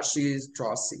discovered that she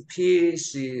draws CP.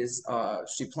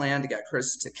 She planned to get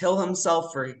Chris to kill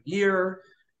himself for a year.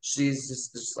 She's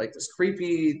just like this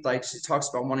creepy, like she talks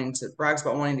about brags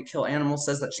about wanting to kill animals,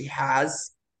 says that she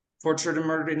has tortured and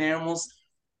murdered animals.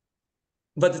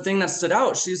 But the thing that stood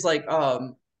out, she's like,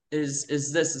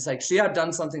 is like she had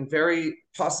done something very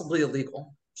possibly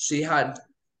illegal. She had,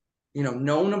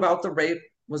 known about the rape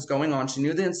was going on. She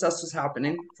knew the incest was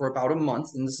happening for about a month.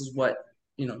 And this is what,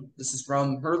 this is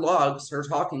from her logs, her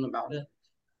talking about it,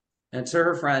 and to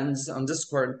her friends on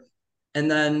Discord. And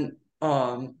then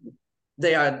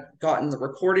they had gotten the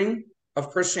recording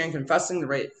of Chris Chan confessing the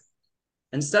rape.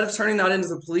 Instead of turning that into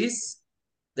the police,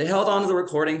 they held on to the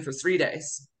recording for 3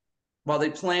 days while they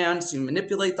planned to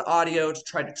manipulate the audio to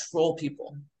try to troll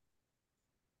people.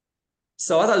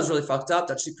 So I thought it was really fucked up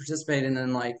that she participated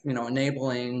in, like,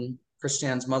 enabling Chris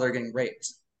Chan's mother getting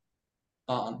raped.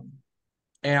 And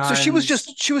so she was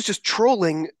just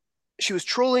trolling. She was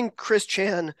trolling Chris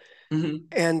Chan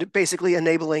and basically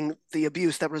enabling the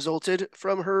abuse that resulted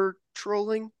from her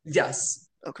trolling. Yes.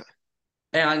 Okay.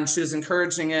 And she was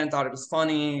encouraging it, thought it was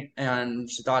funny, and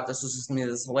she thought this was just gonna be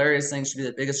this hilarious thing. She'd be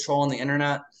the biggest troll on the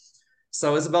internet.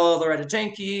 So Isabella Loretta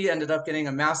Janke ended up getting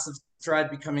a massive thread,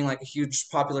 becoming like a huge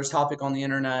popular topic on the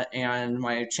internet, and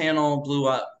my channel blew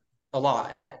up a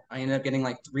lot. I ended up getting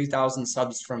like 3,000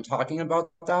 subs from talking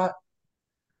about that.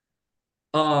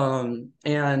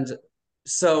 And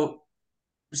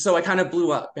so I kind of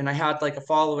blew up, and I had like a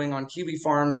following on Kiwi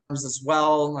Farms as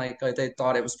well. Like they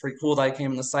thought it was pretty cool that I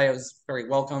came on the site. I was very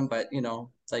welcome, but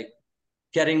like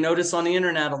getting noticed on the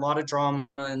internet, a lot of drama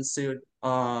ensued.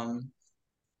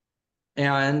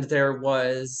 And there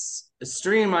was a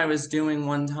stream I was doing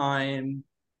one time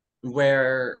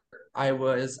where I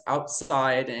was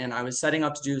outside and I was setting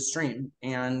up to do a stream,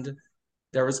 and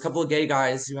there was a couple of gay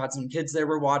guys who had some kids they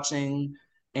were watching,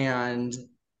 and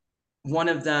one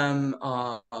of them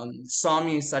saw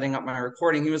me setting up my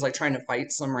recording. He was like trying to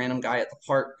fight some random guy at the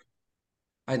park.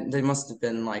 They must have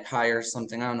been like high or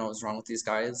something. I don't know what's wrong with these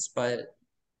guys, but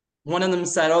one of them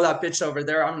said, "Oh, that bitch over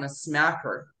there, I'm gonna smack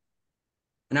her."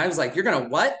 And I was like, "You're gonna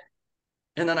what?"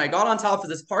 And then I got on top of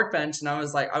this park bench and I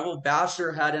was like, "I will bash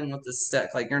your head in with this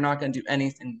stick. Like, you're not gonna do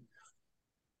anything."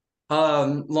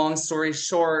 Long story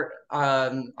short,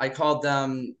 I called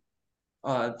them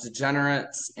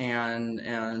degenerates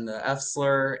and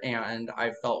F-slur, and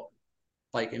I felt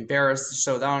like embarrassed to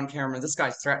show that on camera. This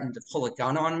guy threatened to pull a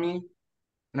gun on me,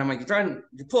 and I'm like,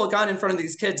 you pull a gun in front of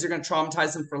these kids, you're gonna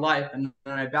traumatize them for life. And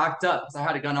then I backed up because I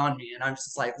had a gun on me, and I'm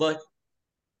just like, look,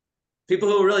 people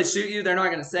who really shoot you, they're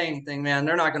not gonna say anything, man.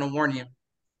 They're not gonna warn you.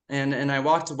 And I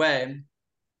walked away,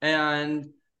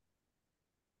 and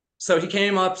so he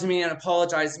came up to me and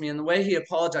apologized to me. And the way he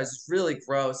apologized was really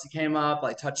gross. He came up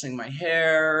like touching my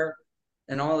hair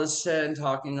and all this shit and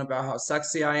talking about how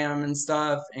sexy I am and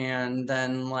stuff. And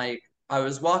then like I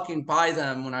was walking by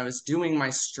them when I was doing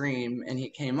my stream, and he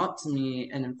came up to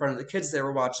me, and in front of the kids they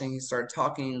were watching, he started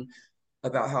talking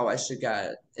about how I should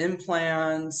get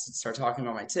implants, start talking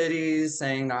about my titties,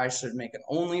 saying that I should make an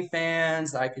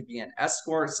OnlyFans, that I could be an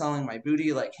escort selling my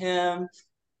booty like him.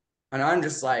 And I'm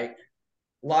just like,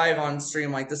 live on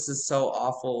stream, like, this is so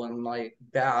awful and like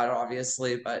bad,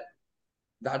 obviously, but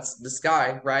that's this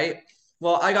guy, right?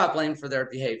 Well, I got blamed for their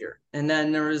behavior. And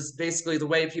then there was basically the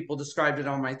way people described it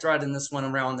on my thread, and this went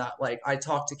around that like I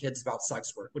talked to kids about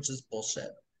sex work, which is bullshit.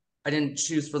 I didn't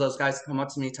choose for those guys to come up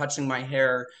to me, touching my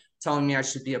hair, telling me I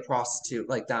should be a prostitute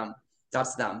like them.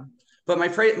 That's them. But my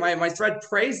thread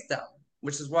praised them,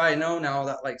 which is why I know now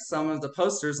that like some of the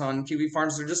posters on Kiwi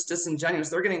Farms are just disingenuous.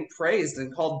 They're getting praised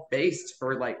and called based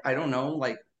for like, I don't know,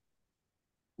 like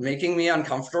making me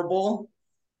uncomfortable.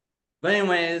 But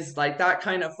anyways, like that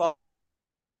kind of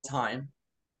time.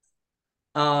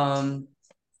 And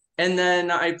then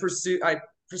I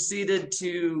proceeded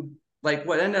to like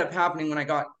what ended up happening when I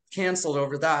got canceled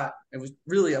over that. I was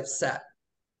really upset.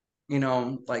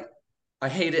 Like I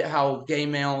hated how gay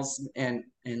males and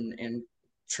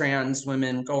trans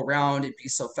women go around and be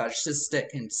so fetishistic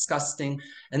and disgusting.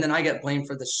 And then I get blamed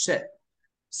for this shit.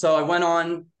 So I went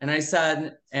on and I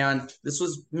said, and this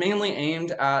was mainly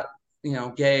aimed at,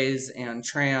 gays and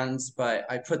trans, but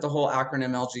I put the whole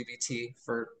acronym LGBT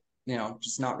for,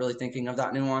 just not really thinking of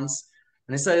that nuance.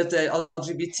 And I said, if the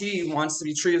LGBT wants to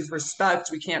be treated with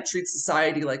respect, we can't treat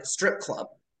society like a strip club.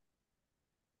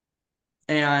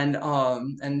 And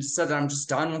said that I'm just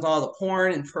done with all the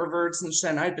porn and perverts and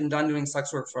shit. And I'd been done doing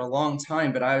sex work for a long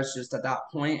time, but I was just at that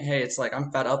point, hey, it's like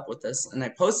I'm fed up with this. And I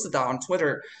posted that on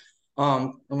Twitter,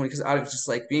 because I was just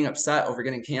like being upset over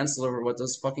getting canceled over what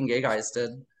those fucking gay guys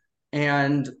did.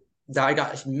 And I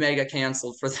got mega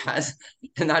canceled for that.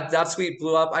 And that tweet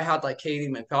blew up. I had like Katie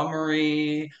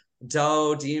Montgomery,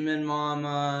 Doe, Demon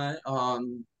Mama,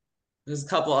 there's a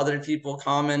couple other people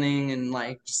commenting and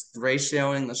like just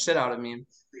ratioing the shit out of me.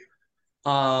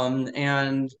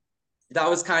 And that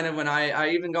was kind of when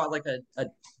I even got like a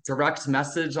direct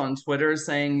message on Twitter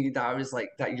saying that I was like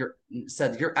that you're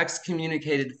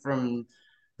excommunicated from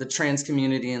the trans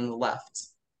community and the left.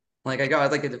 Like I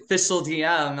got like an official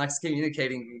DM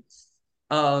excommunicating me.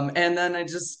 And then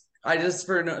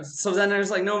so then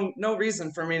there's like no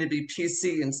reason for me to be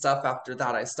PC and stuff after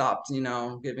that. I stopped,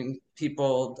 giving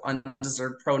people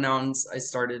undeserved pronouns. I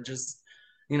started just,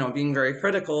 being very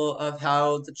critical of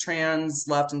how the trans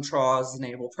left and trans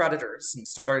enable predators, and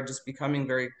started just becoming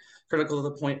very critical to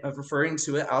the point of referring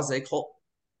to it as a cult.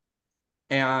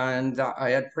 And I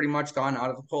had pretty much gone out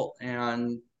of the cult,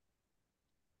 and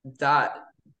that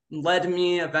led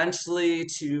me eventually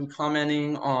to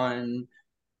commenting on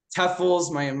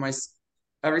Teffels. My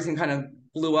everything kind of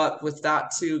blew up with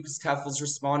that too, because Teffels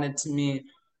responded to me,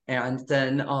 and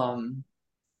then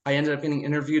I ended up getting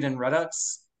interviewed in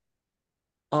Redux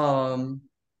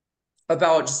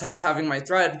about just having my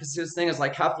thread, because his thing is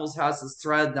like Teffels has this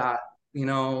thread that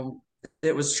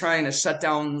it was trying to shut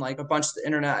down like a bunch of the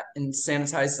internet and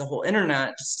sanitize the whole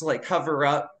internet just to like cover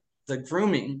up the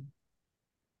grooming.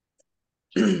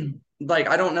 Like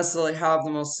I don't necessarily have the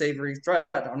most savory thread.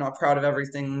 I'm not proud of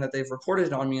everything that they've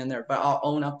reported on me in there, but I'll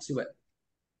own up to it.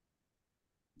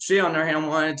 She, on her hand,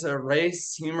 wanted to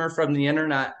erase humor from the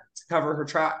internet to cover her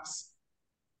tracks.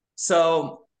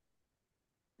 So,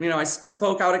 I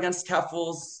spoke out against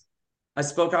Teffels. I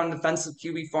spoke out in defense of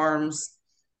Kiwi Farms.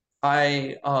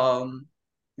 I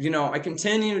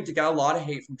continued to get a lot of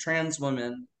hate from trans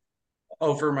women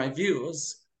over my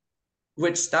views,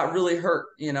 which that really hurt.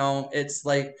 It's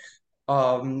like,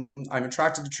 I'm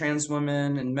attracted to trans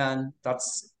women and men.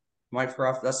 That's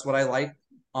that's what I like.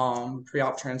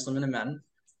 Pre-op trans women and men.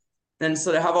 And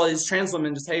so to have all these trans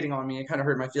women just hating on me, it kind of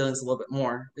hurt my feelings a little bit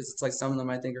more, because it's like some of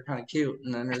them I think are kind of cute,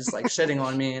 and then they're just like shitting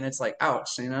on me, and it's like,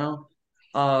 ouch, and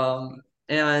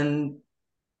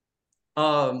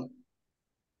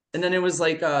and then it was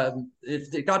like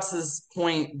it got to this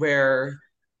point where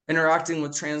interacting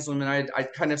with trans women,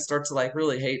 I'd kind of start to like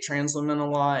really hate trans women a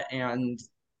lot, and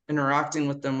interacting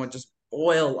with them would just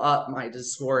boil up my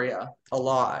dysphoria a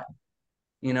lot,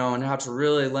 and have to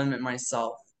really limit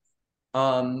myself.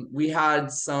 We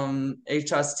had some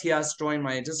HSTS join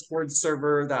my Discord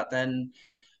server that then,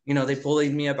 they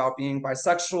bullied me about being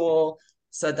bisexual,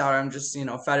 said that I'm just,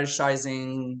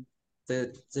 fetishizing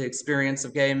the experience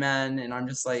of gay men. And I'm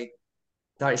just like,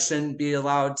 that I shouldn't be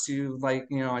allowed to, like,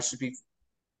 I should be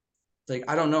like,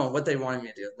 I don't know what they wanted me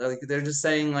to do. Like, they're just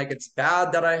saying like, it's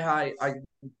bad that I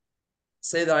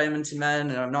say that I am into men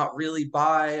and I'm not really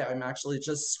bi, I'm actually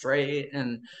just straight.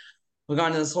 And we got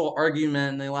into this whole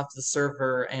argument, and they left the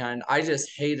server, and I just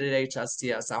hated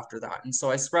HSTS after that. And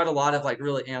so I spread a lot of like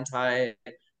really anti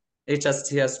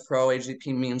HSTS pro AGP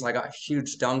memes. I got a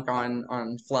huge dunk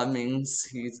on Flemings.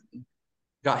 He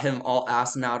got him all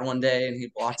ass mad one day, and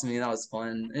he blocked me. That was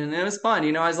fun. And it was fun.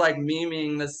 I was like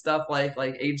memeing this stuff like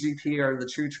AGP or the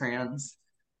true trans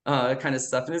kind of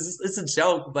stuff. And it's a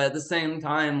joke, but at the same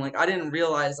time, like I didn't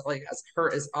realize like as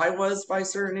hurt as I was by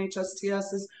certain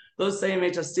HSTSs, those same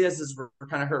HSTSs were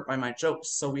kind of hurt by my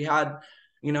jokes. So we had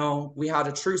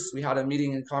a truce. We had a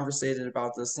meeting and conversated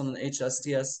about this. Some of the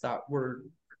HSTS that were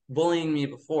bullying me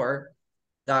before,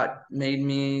 that made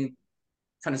me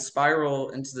kind of spiral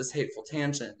into this hateful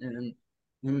tangent. And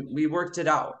we worked it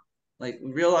out. Like I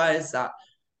realized that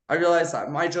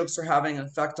my jokes are having an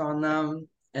effect on them.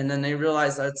 And then they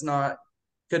realize that it's not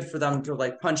good for them to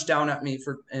like punch down at me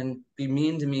and be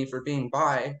mean to me for being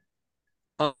bi.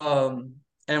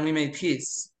 And we made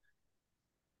peace.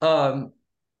 But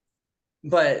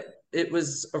it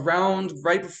was around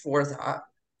right before that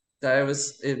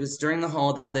it was during the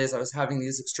holidays. I was having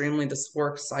these extremely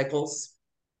dysphoric cycles.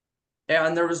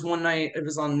 And there was one night, it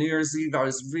was on New Year's Eve, I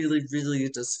was really, really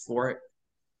dysphoric,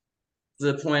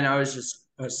 to the point I was just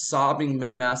a sobbing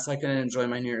mess. I couldn't enjoy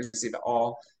my New Year's Eve at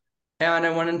all. And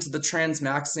I went into the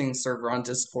transmaxing server on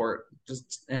Discord,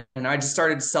 and I just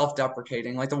started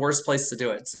self-deprecating, like the worst place to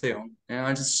do it too. And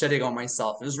I just shitting on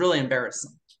myself. It was really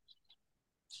embarrassing.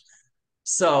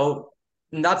 So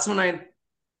that's when I,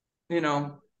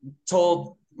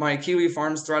 told my Kiwi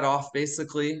Farms thread off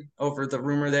basically over the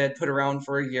rumor they had put around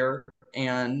for a year,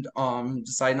 and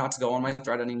decided not to go on my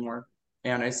thread anymore.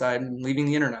 And I decided I'm leaving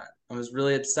the internet. I was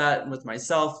really upset with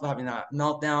myself having that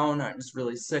meltdown. I was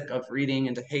really sick of reading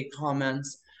into hate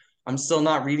comments. I'm still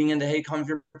not reading into hate comments. If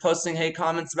you're posting hate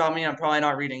comments about me, I'm probably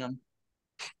not reading them.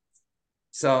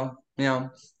 So,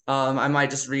 I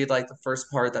might just read like the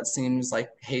first part that seems like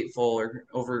hateful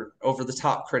or over the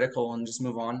top critical and just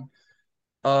move on.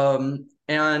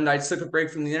 And I took a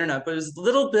break from the internet, but it was a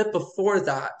little bit before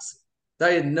that I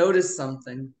had noticed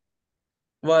something.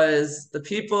 Was the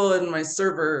people in my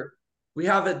server, we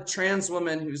have a trans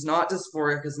woman who's not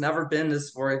dysphoric, has never been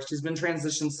dysphoric. She's been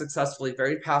transitioned successfully,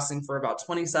 very passing for about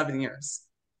 27 years.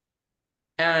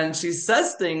 And she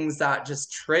says things that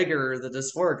just trigger the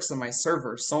dysphorics in my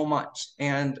server so much.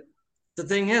 And the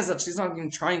thing is that she's not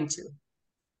even trying to.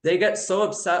 They get so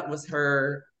upset with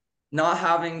her not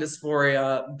having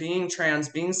dysphoria, being trans,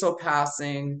 being so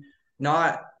passing,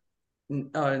 not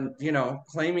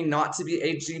claiming not to be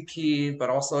HGP, but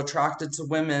also attracted to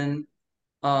women.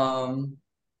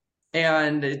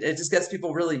 And it just gets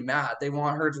people really mad. They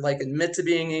want her to like admit to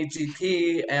being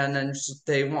HGP, and then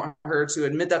they want her to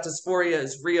admit that dysphoria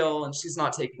is real and she's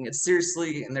not taking it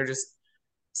seriously, and they're just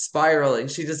spiraling.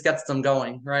 She just gets them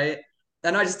going, right?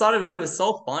 And I just thought it was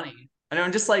so funny. And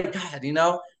I'm just like,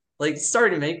 God, like it's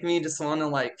starting to make me just want to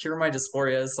like cure my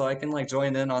dysphoria so I can like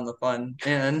join in on the fun.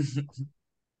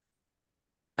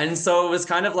 And so it was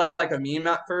kind of like a meme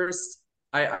at first.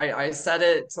 I said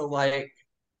it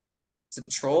to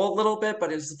troll a little bit,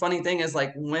 but it's the funny thing is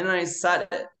like when I said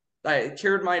it, I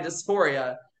cured my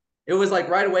dysphoria. It was like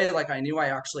right away, like I knew I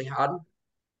actually had.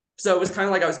 So it was kind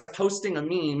of like I was posting a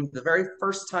meme the very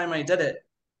first time I did it.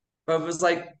 But it was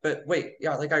like, but wait,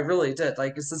 yeah, like I really did.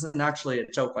 Like this isn't actually a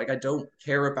joke. Like I don't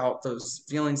care about those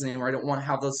feelings anymore. I don't want to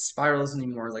have those spirals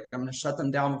anymore. Like I'm gonna shut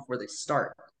them down before they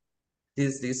start.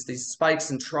 These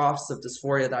spikes and troughs of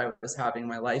dysphoria that I was having,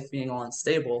 my life being all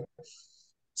unstable.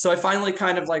 So I finally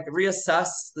kind of like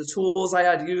reassessed the tools I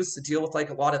had used to deal with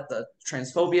like a lot of the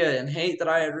transphobia and hate that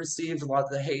I had received, a lot of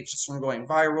the hate just from going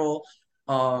viral.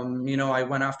 I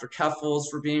went after Keffals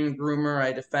for being a groomer.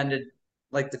 I defended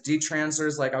like the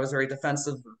detransers, like I was very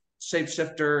defensive of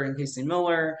Shapeshifter and Casey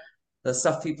Miller. The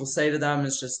stuff people say to them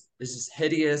is just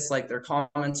hideous. Like their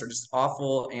comments are just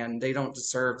awful, and they don't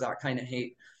deserve that kind of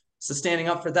hate. So standing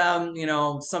up for them,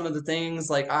 some of the things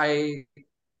like I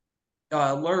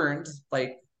learned,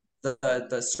 like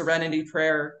the Serenity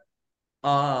Prayer,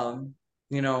 um,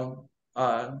 you know,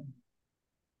 uh,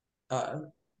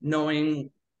 knowing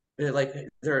like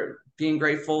they're being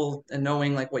grateful and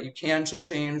knowing like what you can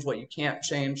change, what you can't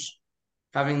change,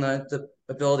 having the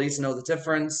ability to know the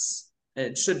difference.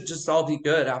 It should just all be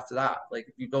good after that. Like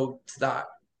if you go to that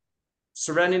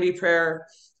Serenity Prayer,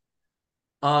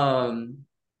 a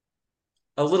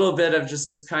little bit of just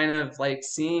kind of like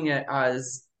seeing it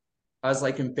as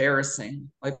like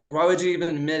embarrassing. Like why would you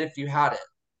even admit if you had it?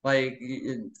 Like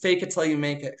fake it till you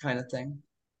make it kind of thing.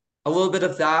 A little bit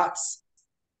of that.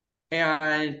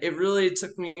 And it really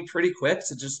took me pretty quick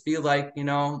to just be like,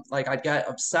 like I'd get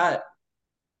upset.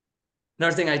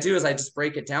 Another thing I do is I just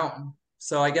break it down.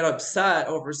 So I get upset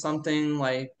over something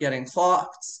like getting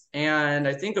clocked, and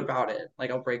I think about it.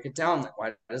 Like I'll break it down. Like,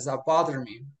 why does that bother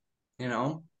me?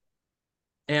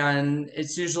 And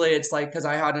it's like because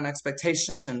I had an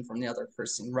expectation from the other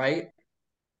person, right?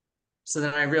 So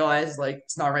then I realized like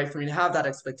it's not right for me to have that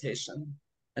expectation.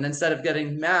 And instead of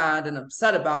getting mad and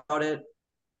upset about it,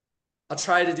 I'll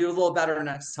try to do a little better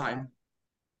next time.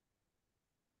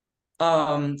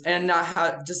 And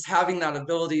not just having that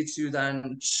ability to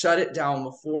then shut it down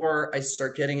before I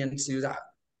start getting into that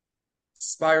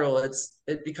spiral,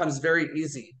 it becomes very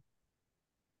easy.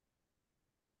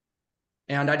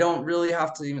 And I don't really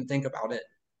have to even think about it.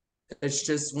 It's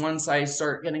just once I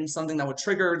start getting something that would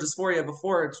trigger dysphoria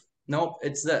before, nope,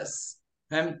 it's this.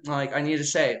 Okay? Like I need to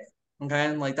shave.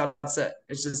 Okay. Like that's it.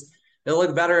 It's just, it'll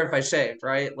look better if I shave,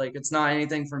 right? Like it's not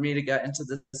anything for me to get into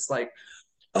this like,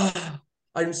 oh,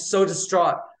 I'm so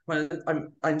distraught.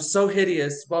 I'm so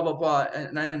hideous, blah, blah, blah.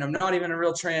 And I'm not even a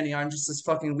real tranny. I'm just this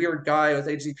fucking weird guy with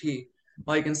AGP.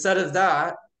 Like instead of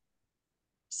that,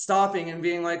 stopping and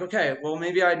being like, okay, well,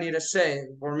 maybe I need a shave,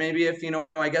 or maybe if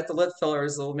I get the lip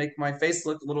fillers, it'll make my face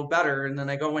look a little better, and then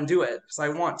I go and do it because I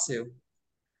want to.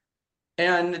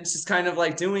 And it's just kind of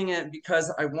like doing it because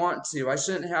I want to. I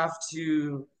shouldn't have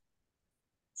to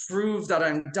prove that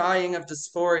I'm dying of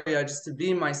dysphoria just to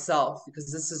be myself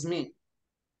because this is me.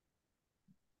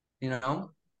 You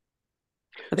know?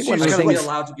 I think So you one just of the kind of Be like things.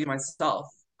 allowed to be myself.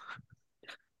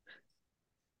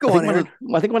 go on, Aaron.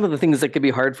 I think one of the things that can be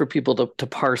hard for people to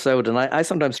parse out, and I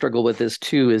sometimes struggle with this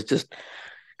too, is just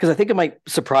because I think it might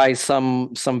surprise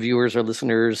some viewers or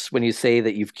listeners when you say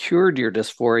that you've cured your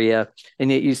dysphoria,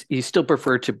 and yet you still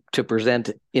prefer to present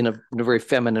in a very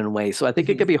feminine way. So I think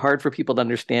it can Mm-hmm. be hard for people to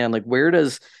understand, like, where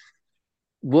does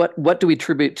what do we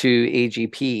attribute to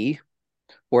AGP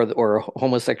or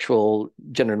homosexual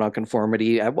gender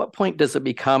nonconformity? At what point does it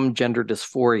become gender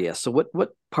dysphoria? So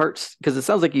what parts? Because it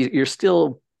sounds like you're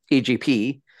still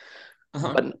AGP,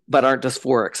 Uh-huh. but aren't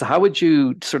dysphoric. So how would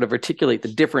you sort of articulate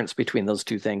the difference between those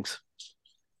two things?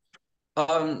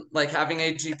 Like having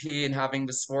AGP and having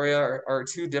dysphoria are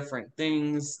two different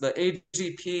things. The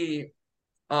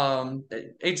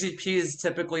AGPs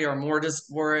typically are more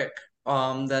dysphoric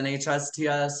than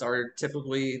HSTS are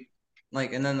typically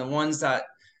like, and then the ones that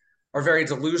are very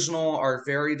delusional are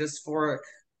very dysphoric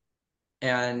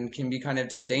and can be kind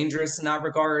of dangerous in that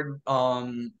regard.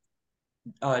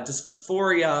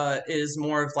 Dysphoria is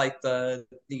more of like the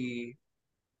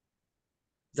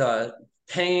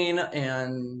pain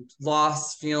and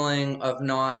loss feeling of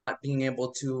not being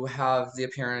able to have the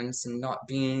appearance and not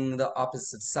being the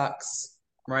opposite sex,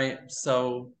 right?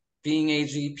 So being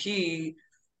AGP,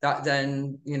 that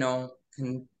then, you know,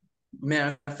 can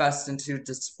manifest into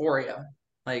dysphoria,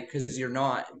 like, because you're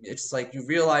not, it's like you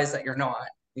realize that you're not.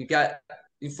 You get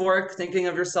euphoric thinking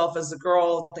of yourself as a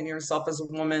girl, thinking of yourself as a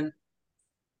woman,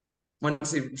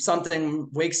 once something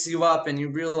wakes you up and you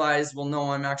realize, well,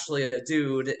 no, I'm actually a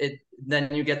dude, it then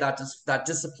you get that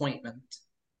disappointment,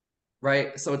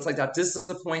 right? So it's like that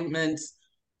disappointment,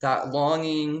 that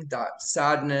longing, that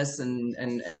sadness,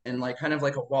 and like kind of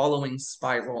like a wallowing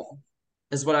spiral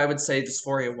is what I would say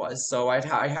dysphoria was. So I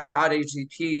had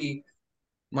AGP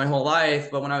my whole life,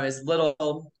 but when I was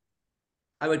little,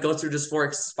 I would go through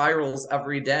dysphoric spirals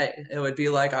every day. It would be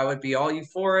like I would be all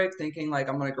euphoric, thinking like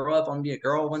I'm gonna grow up, I'm gonna be a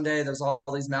girl one day. There's all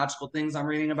these magical things I'm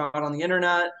reading about on the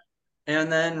internet,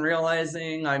 and then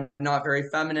realizing I'm not very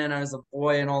feminine. I was a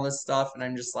boy and all this stuff, and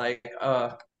I'm just like,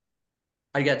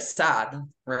 I get sad,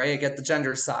 right? I get the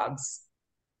gender sads.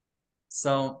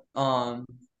 So,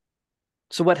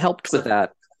 So what helped with so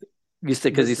that? You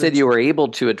said because you with said the you were able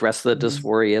to address the mhm.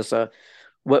 dysphoria. So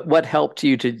what helped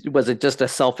you to? Was it just a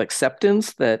self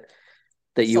acceptance that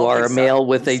you Self are a male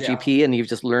with acceptance, yeah. AGP and you've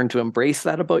just learned to embrace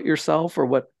that about yourself, or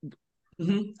what?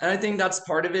 Mm-hmm. And I think that's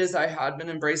part of it is I had been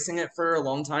embracing it for a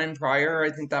long time prior. I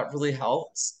think that really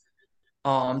helped.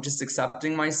 Just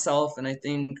accepting myself. And I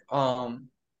think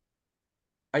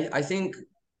I think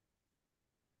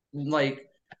like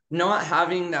not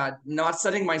having that, not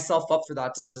setting myself up for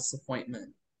that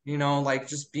disappointment, you know, like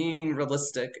just being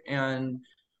realistic. And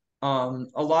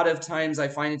a lot of times I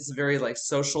find it's a very like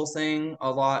social thing. A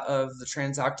lot of the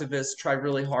trans activists try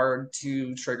really hard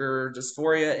to trigger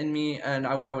dysphoria in me, and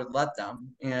I would let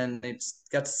them, and they just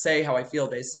get to say how I feel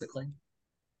basically.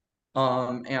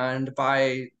 And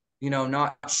by, you know,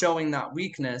 not showing that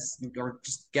weakness or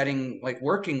just getting like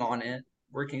working on it,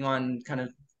 working on kind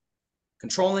of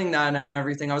controlling that and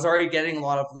everything, I was already getting a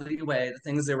lot of leeway. The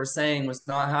things they were saying was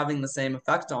not having the same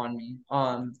effect on me.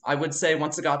 I would say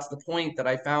once it got to the point that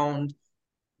I found,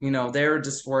 you know, their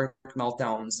dysphoric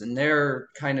meltdowns and their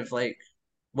kind of like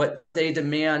what they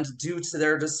demand due to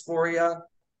their dysphoria,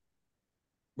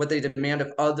 what they demand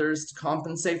of others to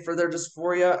compensate for their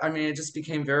dysphoria. I mean, it just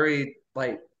became very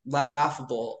like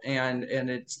laughable and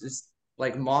it's just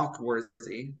like mock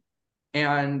worthy.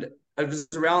 And it was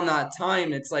around that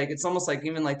time, it's like it's almost like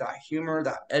even like that humor,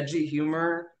 that edgy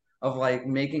humor of like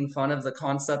making fun of the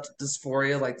concept of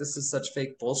dysphoria, like this is such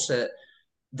fake bullshit,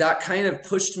 that kind of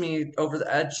pushed me over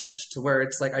the edge to where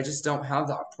it's like I just don't have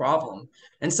that problem.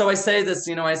 And so I say this,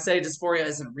 you know, I say dysphoria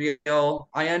isn't real.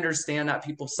 I understand that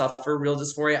people suffer real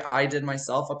dysphoria. I did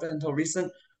myself up until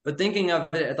recent, but thinking of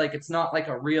it like it's not like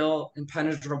a real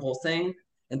impenetrable thing,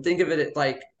 and think of it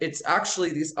like it's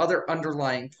actually these other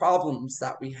underlying problems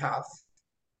that we have,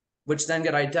 which then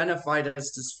get identified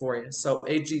as dysphoria. So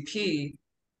AGP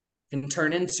can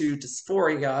turn into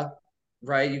dysphoria,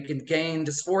 right? You can gain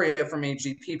dysphoria from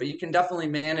AGP, but you can definitely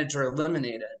manage or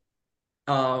eliminate it.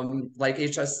 Like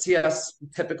HSTS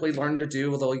typically learn to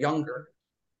do a little younger.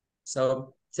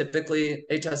 So typically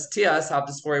HSTS have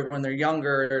dysphoria when they're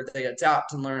younger, they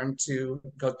adapt and learn to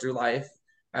go through life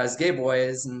as gay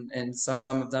boys, and some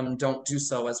of them don't do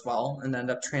so as well and end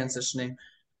up transitioning.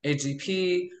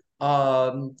 AGP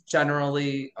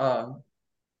generally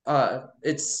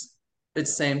it's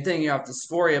it's same thing. You have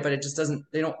dysphoria, but it just doesn't,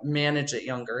 they don't manage it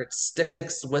younger. It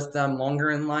sticks with them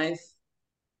longer in life,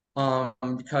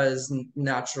 because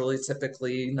naturally,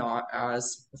 typically not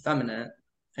as effeminate.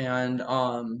 And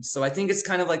so I think it's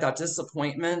kind of like that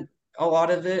disappointment. A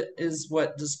lot of it is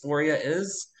what dysphoria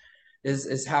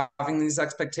is having these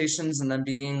expectations and then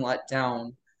being let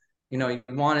down. You know, you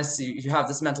want to see, you have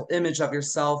this mental image of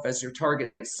yourself as your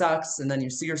target sex, and then you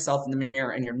see yourself in the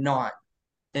mirror and you're not.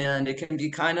 And it can be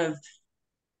kind of,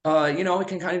 it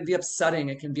can kind of be upsetting.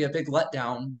 It can be a big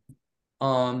letdown.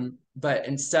 But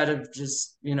instead of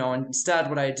just, instead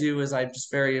what I do is I'm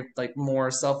just very like more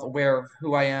self-aware of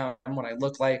who I am, what I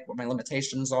look like, what my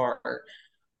limitations are.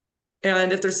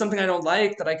 And if there's something I don't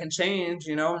like that I can change,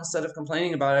 instead of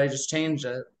complaining about it, I just change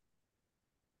it.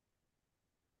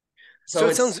 So So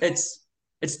it sounds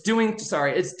it's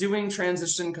doing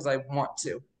transition because I want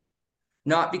to,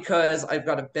 not because I've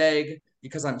got to beg,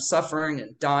 because I'm suffering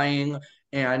and dying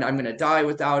and I'm going to die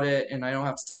without it. And I don't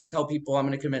have to tell people I'm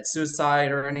going to commit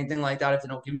suicide or anything like that if they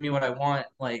don't give me what I want.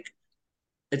 Like,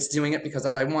 it's doing it because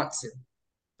I want to.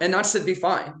 And that should be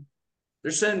fine.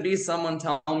 There shouldn't be someone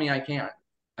telling me I can't.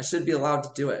 I should be allowed to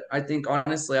do it. I think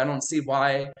honestly, I don't see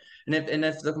why. And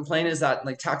if the complaint is that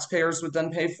like taxpayers would then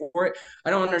pay for it,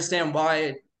 I don't understand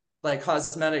why like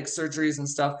cosmetic surgeries and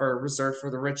stuff are reserved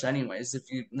for the rich anyways. If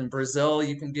you in Brazil,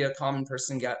 you can be a common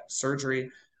person, get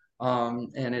surgery,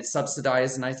 and it's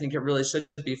subsidized. And I think it really should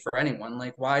be for anyone.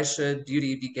 Like, why should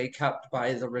beauty be gate kept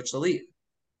by the rich elite?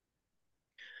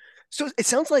 so it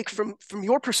sounds like from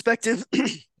your perspective,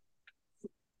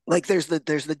 like there's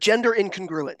the gender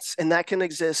incongruence, and that can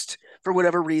exist for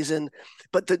whatever reason,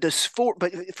 but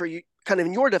but for you, kind of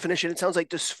in your definition, it sounds like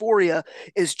dysphoria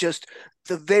is just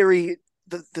the very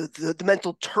the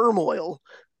mental turmoil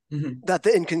Mm-hmm. that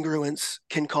the incongruence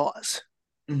can cause.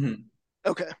 Mm-hmm.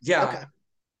 Okay. Yeah. Okay.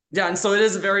 Yeah, and so it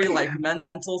is a very like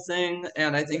mental thing,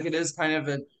 and I think it is kind of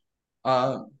an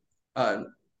uh, uh,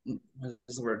 what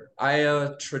is the word?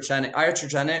 Iatrogenic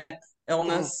Mhm.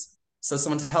 illness. So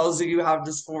someone tells you you have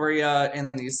dysphoria, and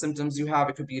these symptoms you have,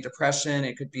 it could be depression,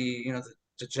 it could be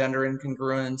the gender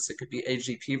incongruence, it could be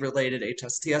AGP related,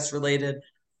 HSTS related.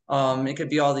 It could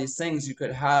be all these things. You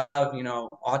could have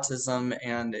autism,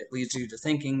 and it leads you to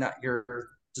thinking that you're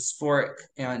dysphoric,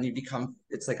 and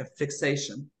it's like a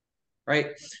fixation, right?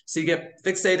 So you get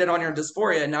fixated on your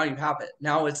dysphoria, and now you have it.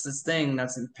 Now it's this thing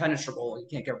that's impenetrable. You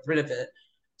can't get rid of it.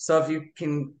 So if you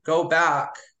can go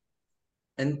back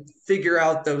and figure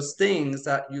out those things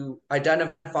that you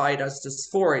identified as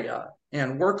dysphoria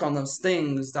and work on those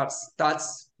things,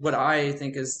 that's what I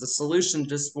think is the solution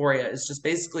to dysphoria, is just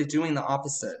basically doing the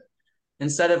opposite.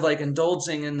 Instead of like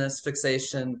indulging in this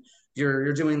fixation,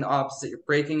 you're doing the opposite. You're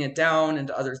breaking it down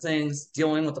into other things,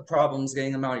 dealing with the problems,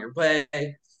 getting them out of your way.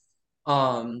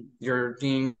 You're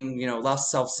being less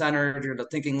self-centered, you're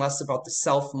thinking less about the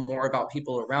self, more about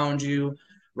people around you,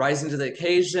 rising to the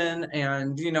occasion,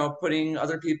 and putting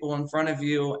other people in front of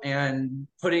you and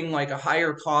putting like a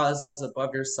higher cause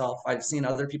above yourself. I've seen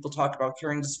other people talk about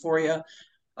curing dysphoria,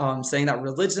 saying that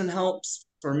religion helps.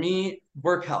 For me,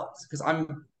 work helps, because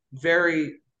I'm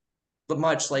very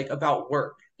much like about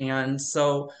work. And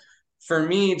so for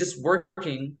me, just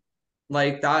working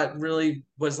like that really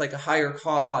was like a higher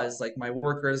cause. Like my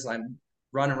workers, I'm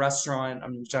run a restaurant,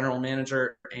 I'm general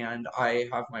manager, and I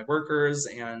have my workers,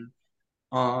 and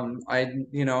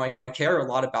I care a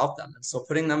lot about them. And so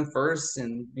putting them first,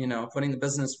 and putting the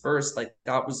business first, like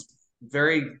that was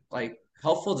very like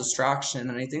helpful distraction.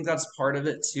 And I think that's part of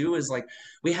it too, is like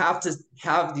we have to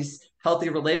have these healthy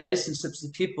relationships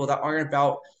with people that aren't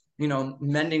about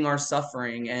mending our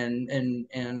suffering and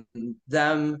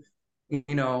them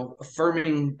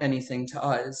affirming anything to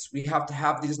us. We have to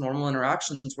have these normal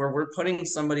interactions where we're putting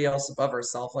somebody else above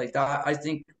ourselves. Like that, I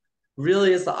think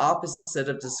really is the opposite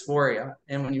of dysphoria.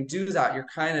 And when you do that,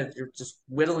 you're just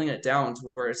whittling it down to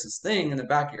where it's this thing in the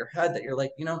back of your head that you're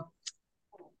like,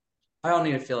 I don't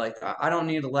need to feel like that. I don't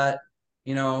need to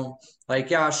like,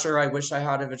 yeah, sure, I wish I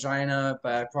had a vagina,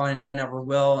 but I probably never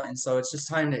will. And so it's just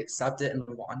time to accept it and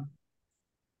move on.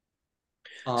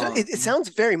 So it Um, sounds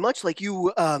very much like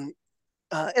you, and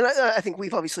I think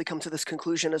we've obviously come to this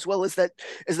conclusion as well, is that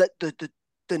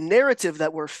the narrative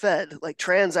that we're fed, like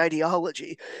trans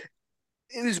ideology,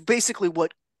 is basically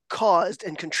what caused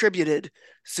and contributed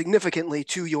significantly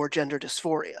to your gender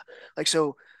dysphoria. Like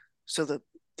so the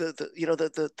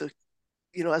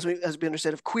as we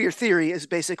understand of queer theory is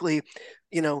basically,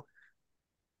 you know,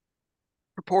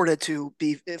 purported to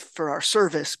be for our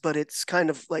service, but it's kind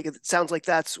of like it sounds like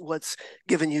that's what's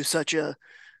given you such a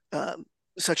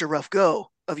rough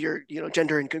go of your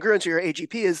gender incongruence or your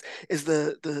AGP is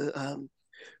the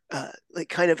like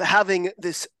kind of having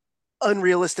this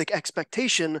unrealistic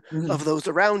expectation of those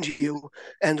around you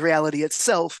and reality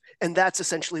itself, and that's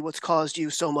essentially what's caused you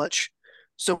so much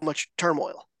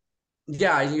turmoil.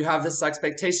 Yeah, you have this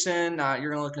expectation that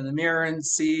you're going to look in the mirror and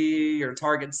see your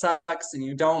target sex, and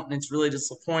you don't, and it's really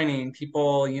disappointing.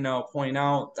 People, point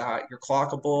out that you're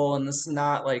clockable and this and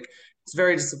that. Like, it's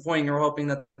very disappointing. You're hoping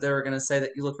that they're going to say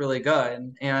that you look really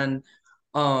good, and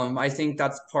I think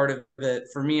that's part of it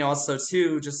for me also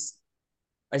too. Just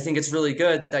I think it's really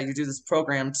good that you do this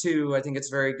program too. I think it's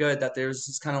very good that there's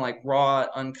this kind of like raw,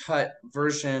 uncut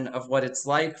version of what it's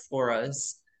like for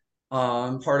us.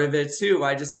 Part of it too,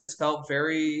 I just felt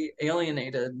very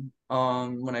alienated.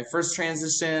 When I first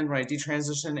transitioned, when I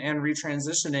detransitioned and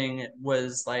retransitioning, it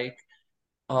was like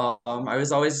I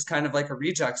was always just kind of like a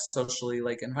reject socially.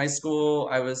 Like in high school,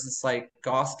 I was this like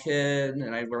goth kid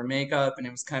and I wear makeup and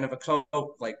it was kind of a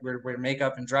cope, like wear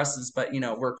makeup and dresses, but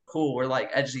we're cool. We're like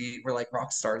edgy. We're like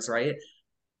rock stars, right?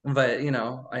 But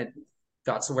I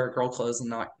got to wear girl clothes and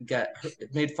not get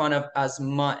made fun of as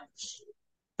much.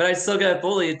 But I still get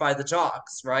bullied by the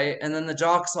jocks, right? And then the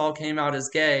jocks all came out as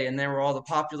gay and they were all the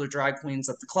popular drag queens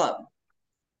at the club.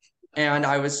 And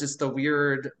I was just the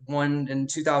weird one in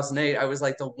 2008. I was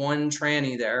like the one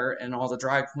tranny there, and all the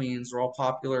drag queens were all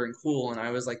popular and cool. And I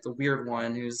was like the weird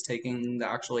one who's taking the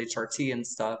actual HRT and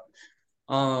stuff.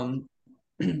 Um,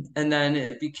 and then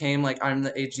it became like I'm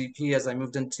the AGP as I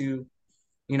moved into,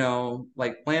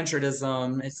 like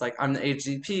Blanchardism. It's like I'm the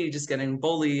AGP just getting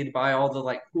bullied by all the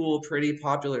like cool, pretty,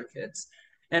 popular kids.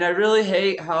 And I really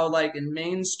hate how, like, in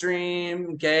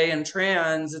mainstream gay and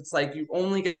trans, it's like you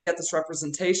only get this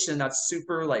representation that's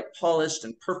super, like, polished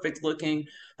and perfect looking.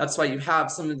 That's why you have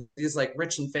some of these, like,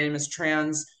 rich and famous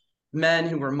trans men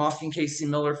who were mocking Casey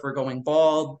Miller for going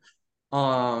bald.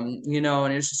 And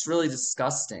it's just really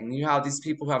disgusting. You have these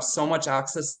people who have so much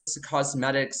access to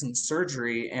cosmetics and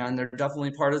surgery, and they're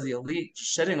definitely part of the elite,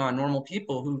 shitting on normal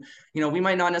people who, we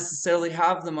might not necessarily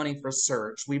have the money for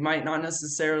surge. We might not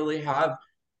necessarily have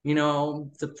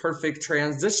the perfect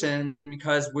transition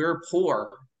because we're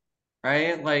poor,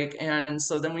 right? Like, and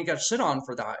so then we got shit on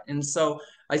for that. And so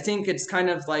I think it's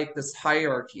kind of like this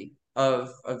hierarchy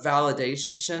of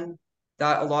validation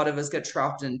that a lot of us get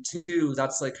trapped into.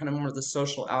 That's like kind of more of the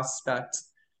social aspect,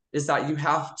 is that you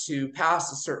have to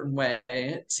pass a certain way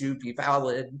to be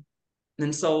valid.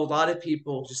 And so a lot of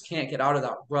people just can't get out of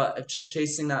that rut of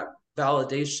chasing that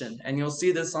validation. And you'll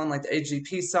see this on like the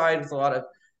AGP side with a lot of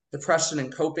depression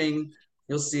and coping.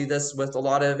 You'll see this with a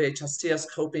lot of HSTS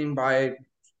coping by,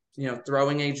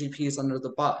 throwing AGPs under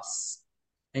the bus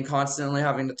and constantly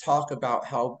having to talk about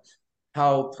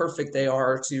how perfect they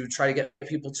are to try to get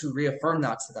people to reaffirm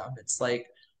that to them. It's like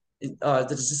the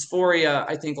dysphoria,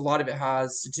 I think a lot of it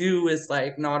has to do with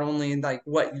like not only like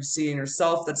what you see in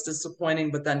yourself that's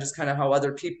disappointing, but then just kind of how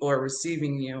other people are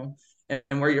receiving you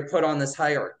and where you're put on this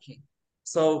hierarchy.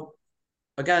 So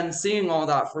again, seeing all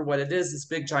that for what it is, this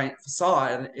big giant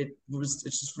facade, it's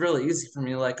just really easy for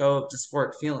me to let go of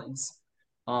dysphoric feelings.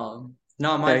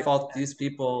 Not my fault that these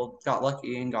people got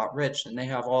lucky and got rich and they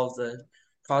have all of the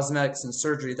cosmetics and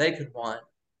surgery they could want.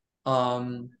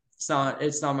 It's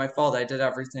not my fault. I did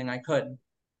everything I could.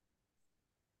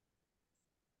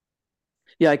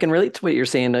 Yeah, I can relate to what you're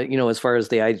saying, as far as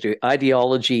the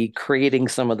ideology creating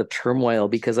some of the turmoil,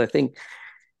 because I think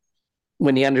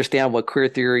when you understand what queer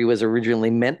theory was originally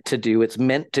meant to do, it's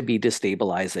meant to be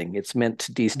destabilizing. It's meant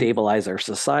to destabilize our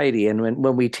society. And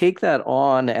when we take that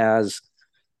on as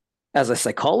a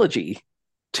psychology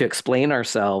to explain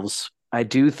ourselves, I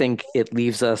do think it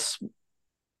leaves us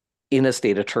in a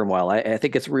state of turmoil. I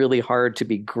think it's really hard to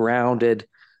be grounded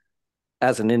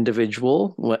as an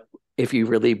individual if you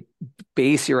really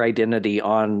base your identity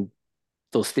on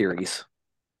those theories,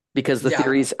 because the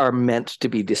theories are meant to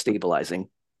be destabilizing.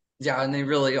 Yeah, and they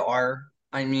really are.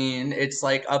 I mean, it's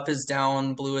like up is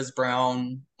down, blue is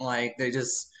brown. Like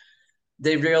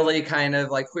they really kind of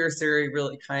like queer theory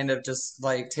really kind of just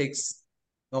like takes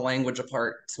the language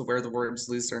apart to where the words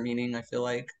lose their meaning, I feel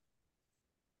like.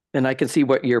 And I can see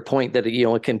what your point that,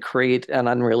 it can create an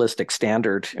unrealistic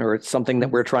standard, or it's something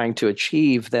that we're trying to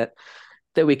achieve that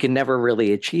we can never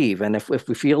really achieve. And if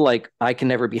we feel like I can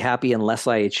never be happy unless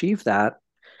I achieve that,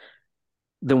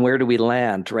 then where do we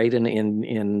land, right?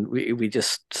 We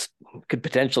just could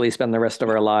potentially spend the rest of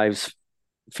our lives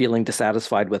feeling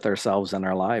dissatisfied with ourselves and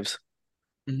our lives.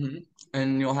 Mm-hmm.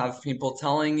 And you'll have people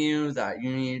telling you that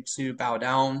you need to bow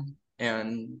down,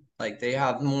 and like they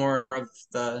have more of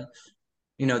the,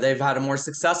 they've had a more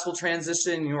successful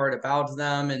transition. You are to bow to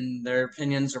them, and their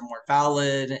opinions are more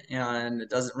valid, and it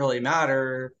doesn't really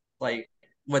matter like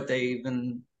what they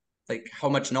even like how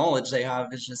much knowledge they have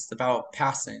is just about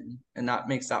passing, and that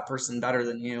makes that person better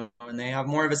than you, and they have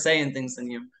more of a say in things than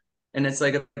you. And it's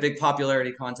like a big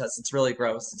popularity contest. It's really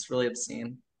gross. It's really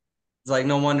obscene. It's like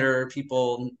no wonder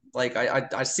people like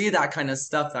I see that kind of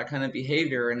stuff, that kind of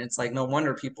behavior, and it's like no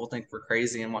wonder people think we're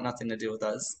crazy and want nothing to do with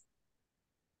us.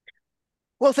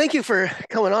 Well, thank you for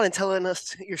coming on and telling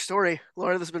us your story,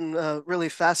 Laura. This has been really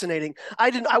fascinating.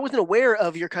 I wasn't aware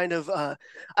of your kind of.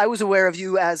 I was aware of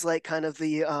you as like kind of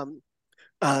the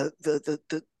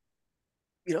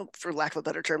for lack of a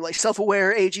better term, like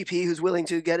self-aware AGP who's willing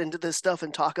to get into this stuff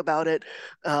and talk about it,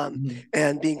 Mhm.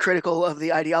 and being critical of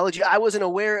the ideology. I wasn't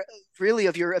aware really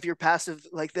of your passive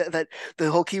like that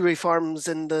the whole Kiwi Farms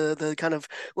and the kind of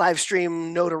live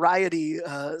stream notoriety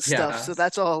stuff. Yeah. So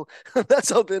that's all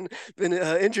that's all been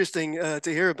interesting to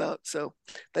hear about. So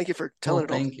thank you for telling Well,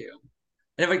 it all. thank you.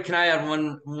 And if I can I add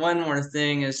one more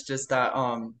thing, is just that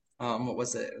what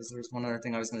was it? There was one other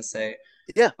thing I was gonna say.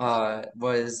 Yeah.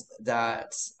 Was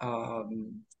that uh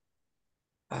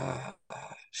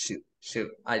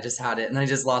shoot, I just had it and I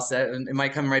just lost it, and it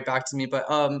might come right back to me, but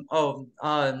oh,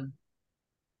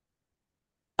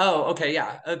 okay,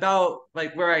 yeah, about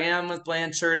like where I am with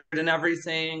Blanchard and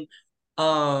everything.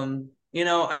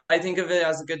 I think of it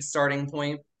as a good starting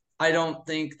point. I don't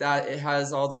think that it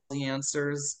has all the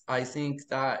answers. I think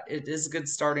that it is a good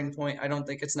starting point. I don't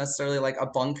think it's necessarily like a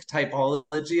bunk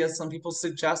typology as some people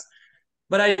suggest.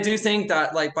 But I do think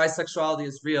that like bisexuality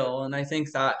is real, and I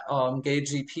think that gay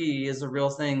GP is a real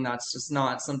thing. That's just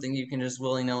not something you can just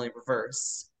willy-nilly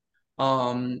reverse.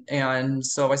 And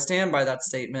so I stand by that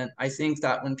statement. I think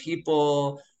that when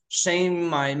people shame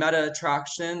my meta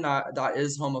attraction, that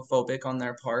is homophobic on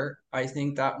their part. I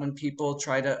think that when people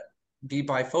try to be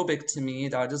biphobic to me,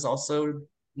 that is also,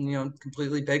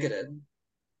 completely bigoted.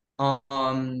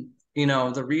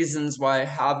 The reasons why I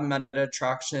have meta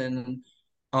attraction,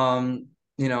 um,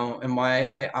 and why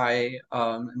I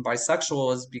am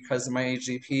bisexual is because of my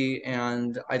AGP,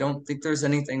 and I don't think there's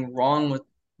anything wrong with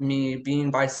me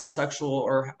being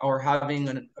bisexual or having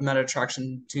a meta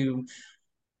attraction to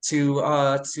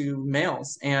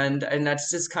males, and that's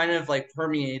just kind of like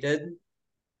permeated.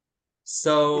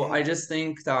 So Mhm. I just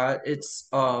think that it's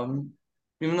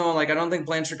even though like I don't think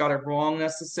Blanchard got it wrong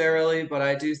necessarily, but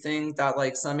I do think that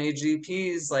like some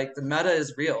AGPs, like the meta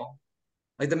is real.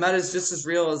 Like the meta is just as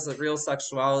real as the real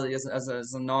sexuality as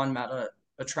a non-meta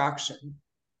attraction.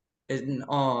 And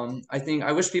I think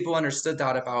I wish people understood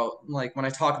that about like when I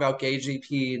talk about gay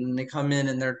GP and they come in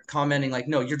and they're commenting like,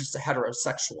 no, you're just a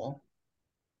heterosexual.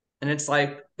 And it's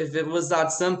like, if it was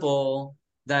that simple,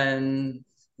 then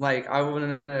like I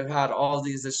wouldn't have had all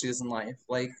these issues in life.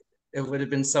 Like it would have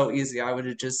been so easy. I would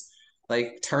have just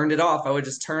like turned it off. I would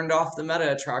just turned off the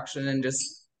meta attraction and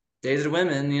just dated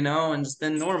women, and just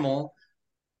been normal.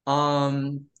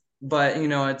 Um, but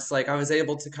it's like I was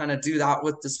able to kind of do that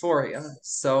with dysphoria.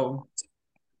 So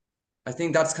I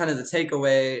think that's kind of the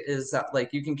takeaway, is that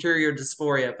like you can cure your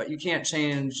dysphoria, but you can't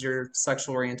change your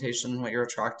sexual orientation, what you're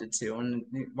attracted to. And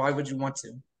why would you want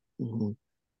to? Mhm.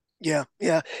 Yeah,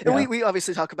 yeah, and Yeah. we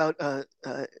obviously talk about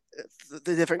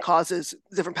the different causes,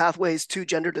 different pathways to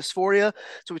gender dysphoria.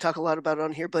 So we talk a lot about it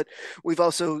on here, but we've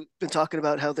also been talking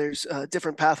about how there's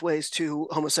different pathways to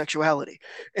homosexuality,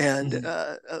 and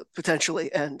Mhm.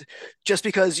 potentially, and just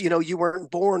because you weren't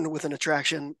born with an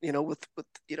attraction, with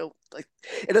like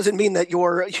it doesn't mean that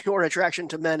your attraction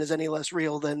to men is any less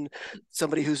real than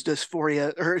somebody whose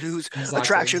dysphoria or whose Exactly.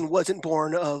 attraction wasn't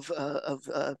born of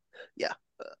yeah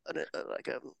like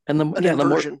And an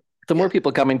inversion. the more Yeah,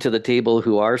 people coming to the table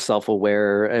who are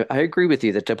self-aware, I agree with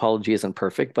you that typology isn't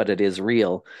perfect, but it is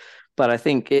real. But I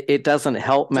think it doesn't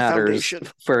help it's a matters foundation.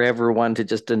 for everyone to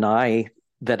just deny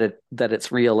that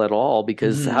it's real at all,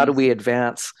 because how do Hmm. we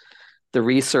advance the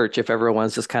research if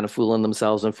everyone's just kind of fooling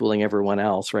themselves and fooling everyone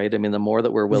else, right? I mean, the more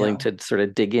that we're willing Yeah. to sort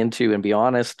of dig into and be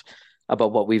honest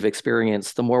about what we've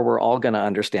experienced, the more we're all going to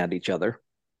understand each other.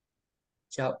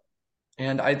 Yep.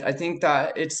 And I think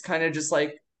that it's kind of just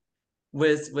like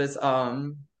with with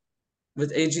um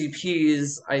with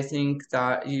AGPs, I think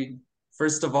that you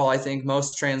first of all, I think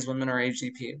most trans women are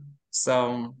AGP.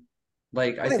 So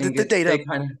like I I think that think the they data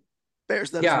kind of, bears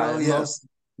that as yeah, well.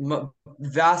 Yeah,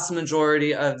 vast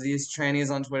majority of these trannies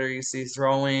on Twitter you see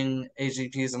throwing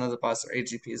AGPs under the bus or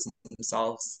AGPs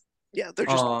themselves. yeah, they're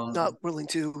just not Um, willing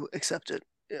to accept it.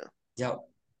 Yeah, yep.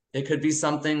 It could be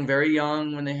something very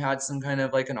young when they had some kind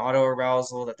of like an auto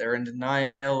arousal that they're in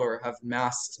denial or have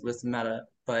masked with meta.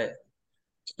 But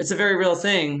it's a very real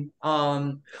thing. Well,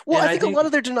 And I I think a think, lot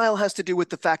of their denial has to do with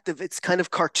the fact that it's kind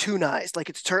of cartoonized, like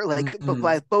it's by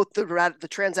mm, both the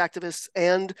trans activists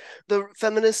and the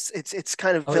feminists. It's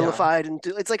kind of oh yeah, vilified, and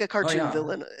it's like a oh cartoon yeah.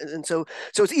 villain, and so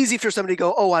it's easy for somebody to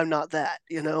go, "Oh, I'm not that,"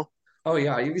 you know? Oh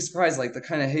yeah, you'd be surprised like the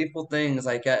kind of hateful things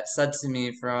I get said to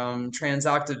me from trans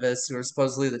activists who are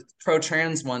supposedly the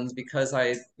pro-trans ones because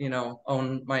I,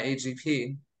 own my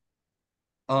AGP.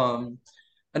 Um,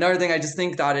 Another thing, I just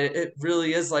think that it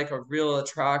really is like a real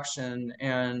attraction,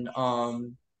 and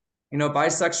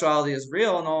bisexuality is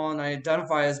real and all, and I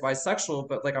identify as bisexual,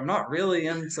 but like I'm not really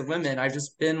into women. I've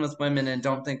just been with women and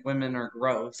don't think women are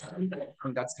gross. I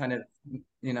think that's kind of,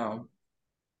 you know,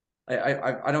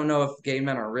 I don't know if gay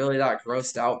men are really that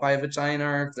grossed out by a vagina,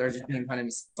 or if they're just being kind of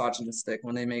misogynistic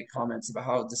when they make comments about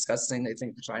how disgusting they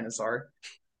think vaginas are.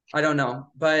 I don't know,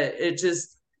 but it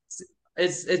just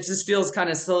feels kind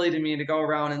of silly to me to go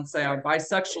around and say I'm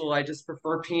bisexual. I just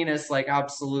prefer penis, like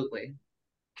absolutely,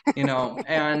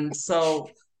 and so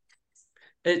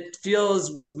it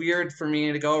feels weird for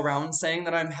me to go around saying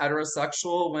that I'm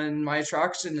heterosexual when my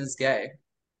attraction is gay.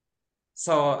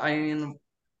 So I mean,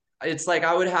 it's like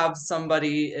I would have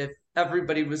somebody, if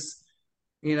everybody was,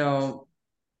 you know,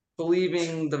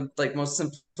 believing the like most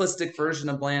simplistic version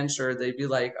of Blanchard, they'd be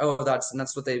like, oh,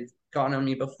 that's what they've gone on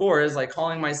me before, is like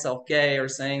calling myself gay or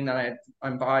saying that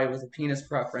I'm bi with a penis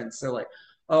preference. They're like,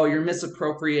 oh, you're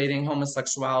misappropriating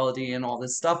homosexuality and all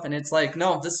this stuff. And it's like,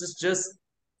 no, this is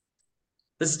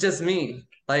just me.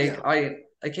 Like Yeah,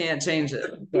 I can't change it.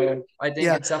 So I think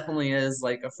yeah. it definitely is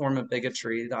like a form of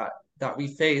bigotry that we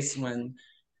face when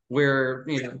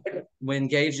when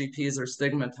gay GPs are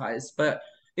stigmatized. But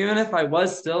even if I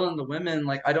was still into women,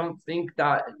 like I don't think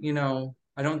that,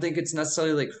 I don't think it's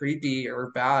necessarily like creepy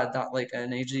or bad that like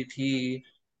an AGP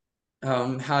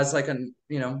has like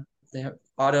they have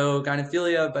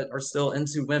autogynephilia but are still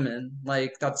into women.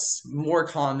 Like that's more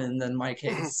common than my Mhm,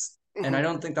 case. And I mhm.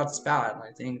 don't think that's bad.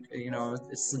 I think,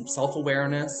 it's some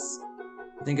self-awareness.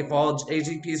 I think if all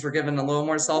AGPs were given a little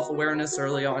more self-awareness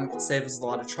early on, it could save us a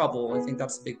lot of trouble. I think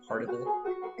that's a big part of it.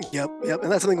 Yep, yep,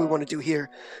 and that's something we want to do here.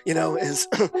 Is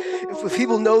if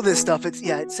people know this stuff,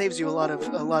 it saves you a lot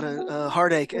of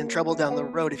heartache and trouble down the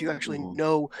road if you actually Mhm.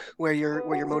 know where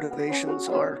your motivations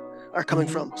are coming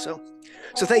Mhm. from.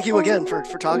 So thank you again for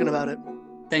talking about it.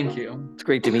 Thank you. It's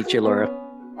great to meet you, Laura.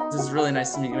 This is really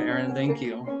nice to meet you, Aaron. Thank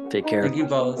you. Take care. Thank you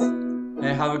both. And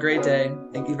have a great day.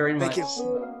 Thank you very Thank much.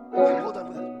 you. Well done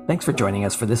with it. Thanks for joining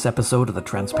us for this episode of the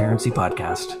Transparency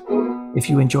Podcast. If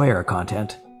you enjoy our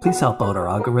content, please help out our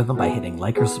algorithm by hitting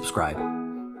like or subscribe.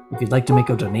 If you'd like to make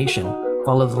a donation,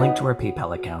 follow the link to our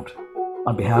PayPal account.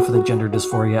 On behalf of the Gender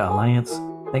Dysphoria Alliance,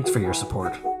 thanks for your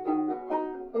support.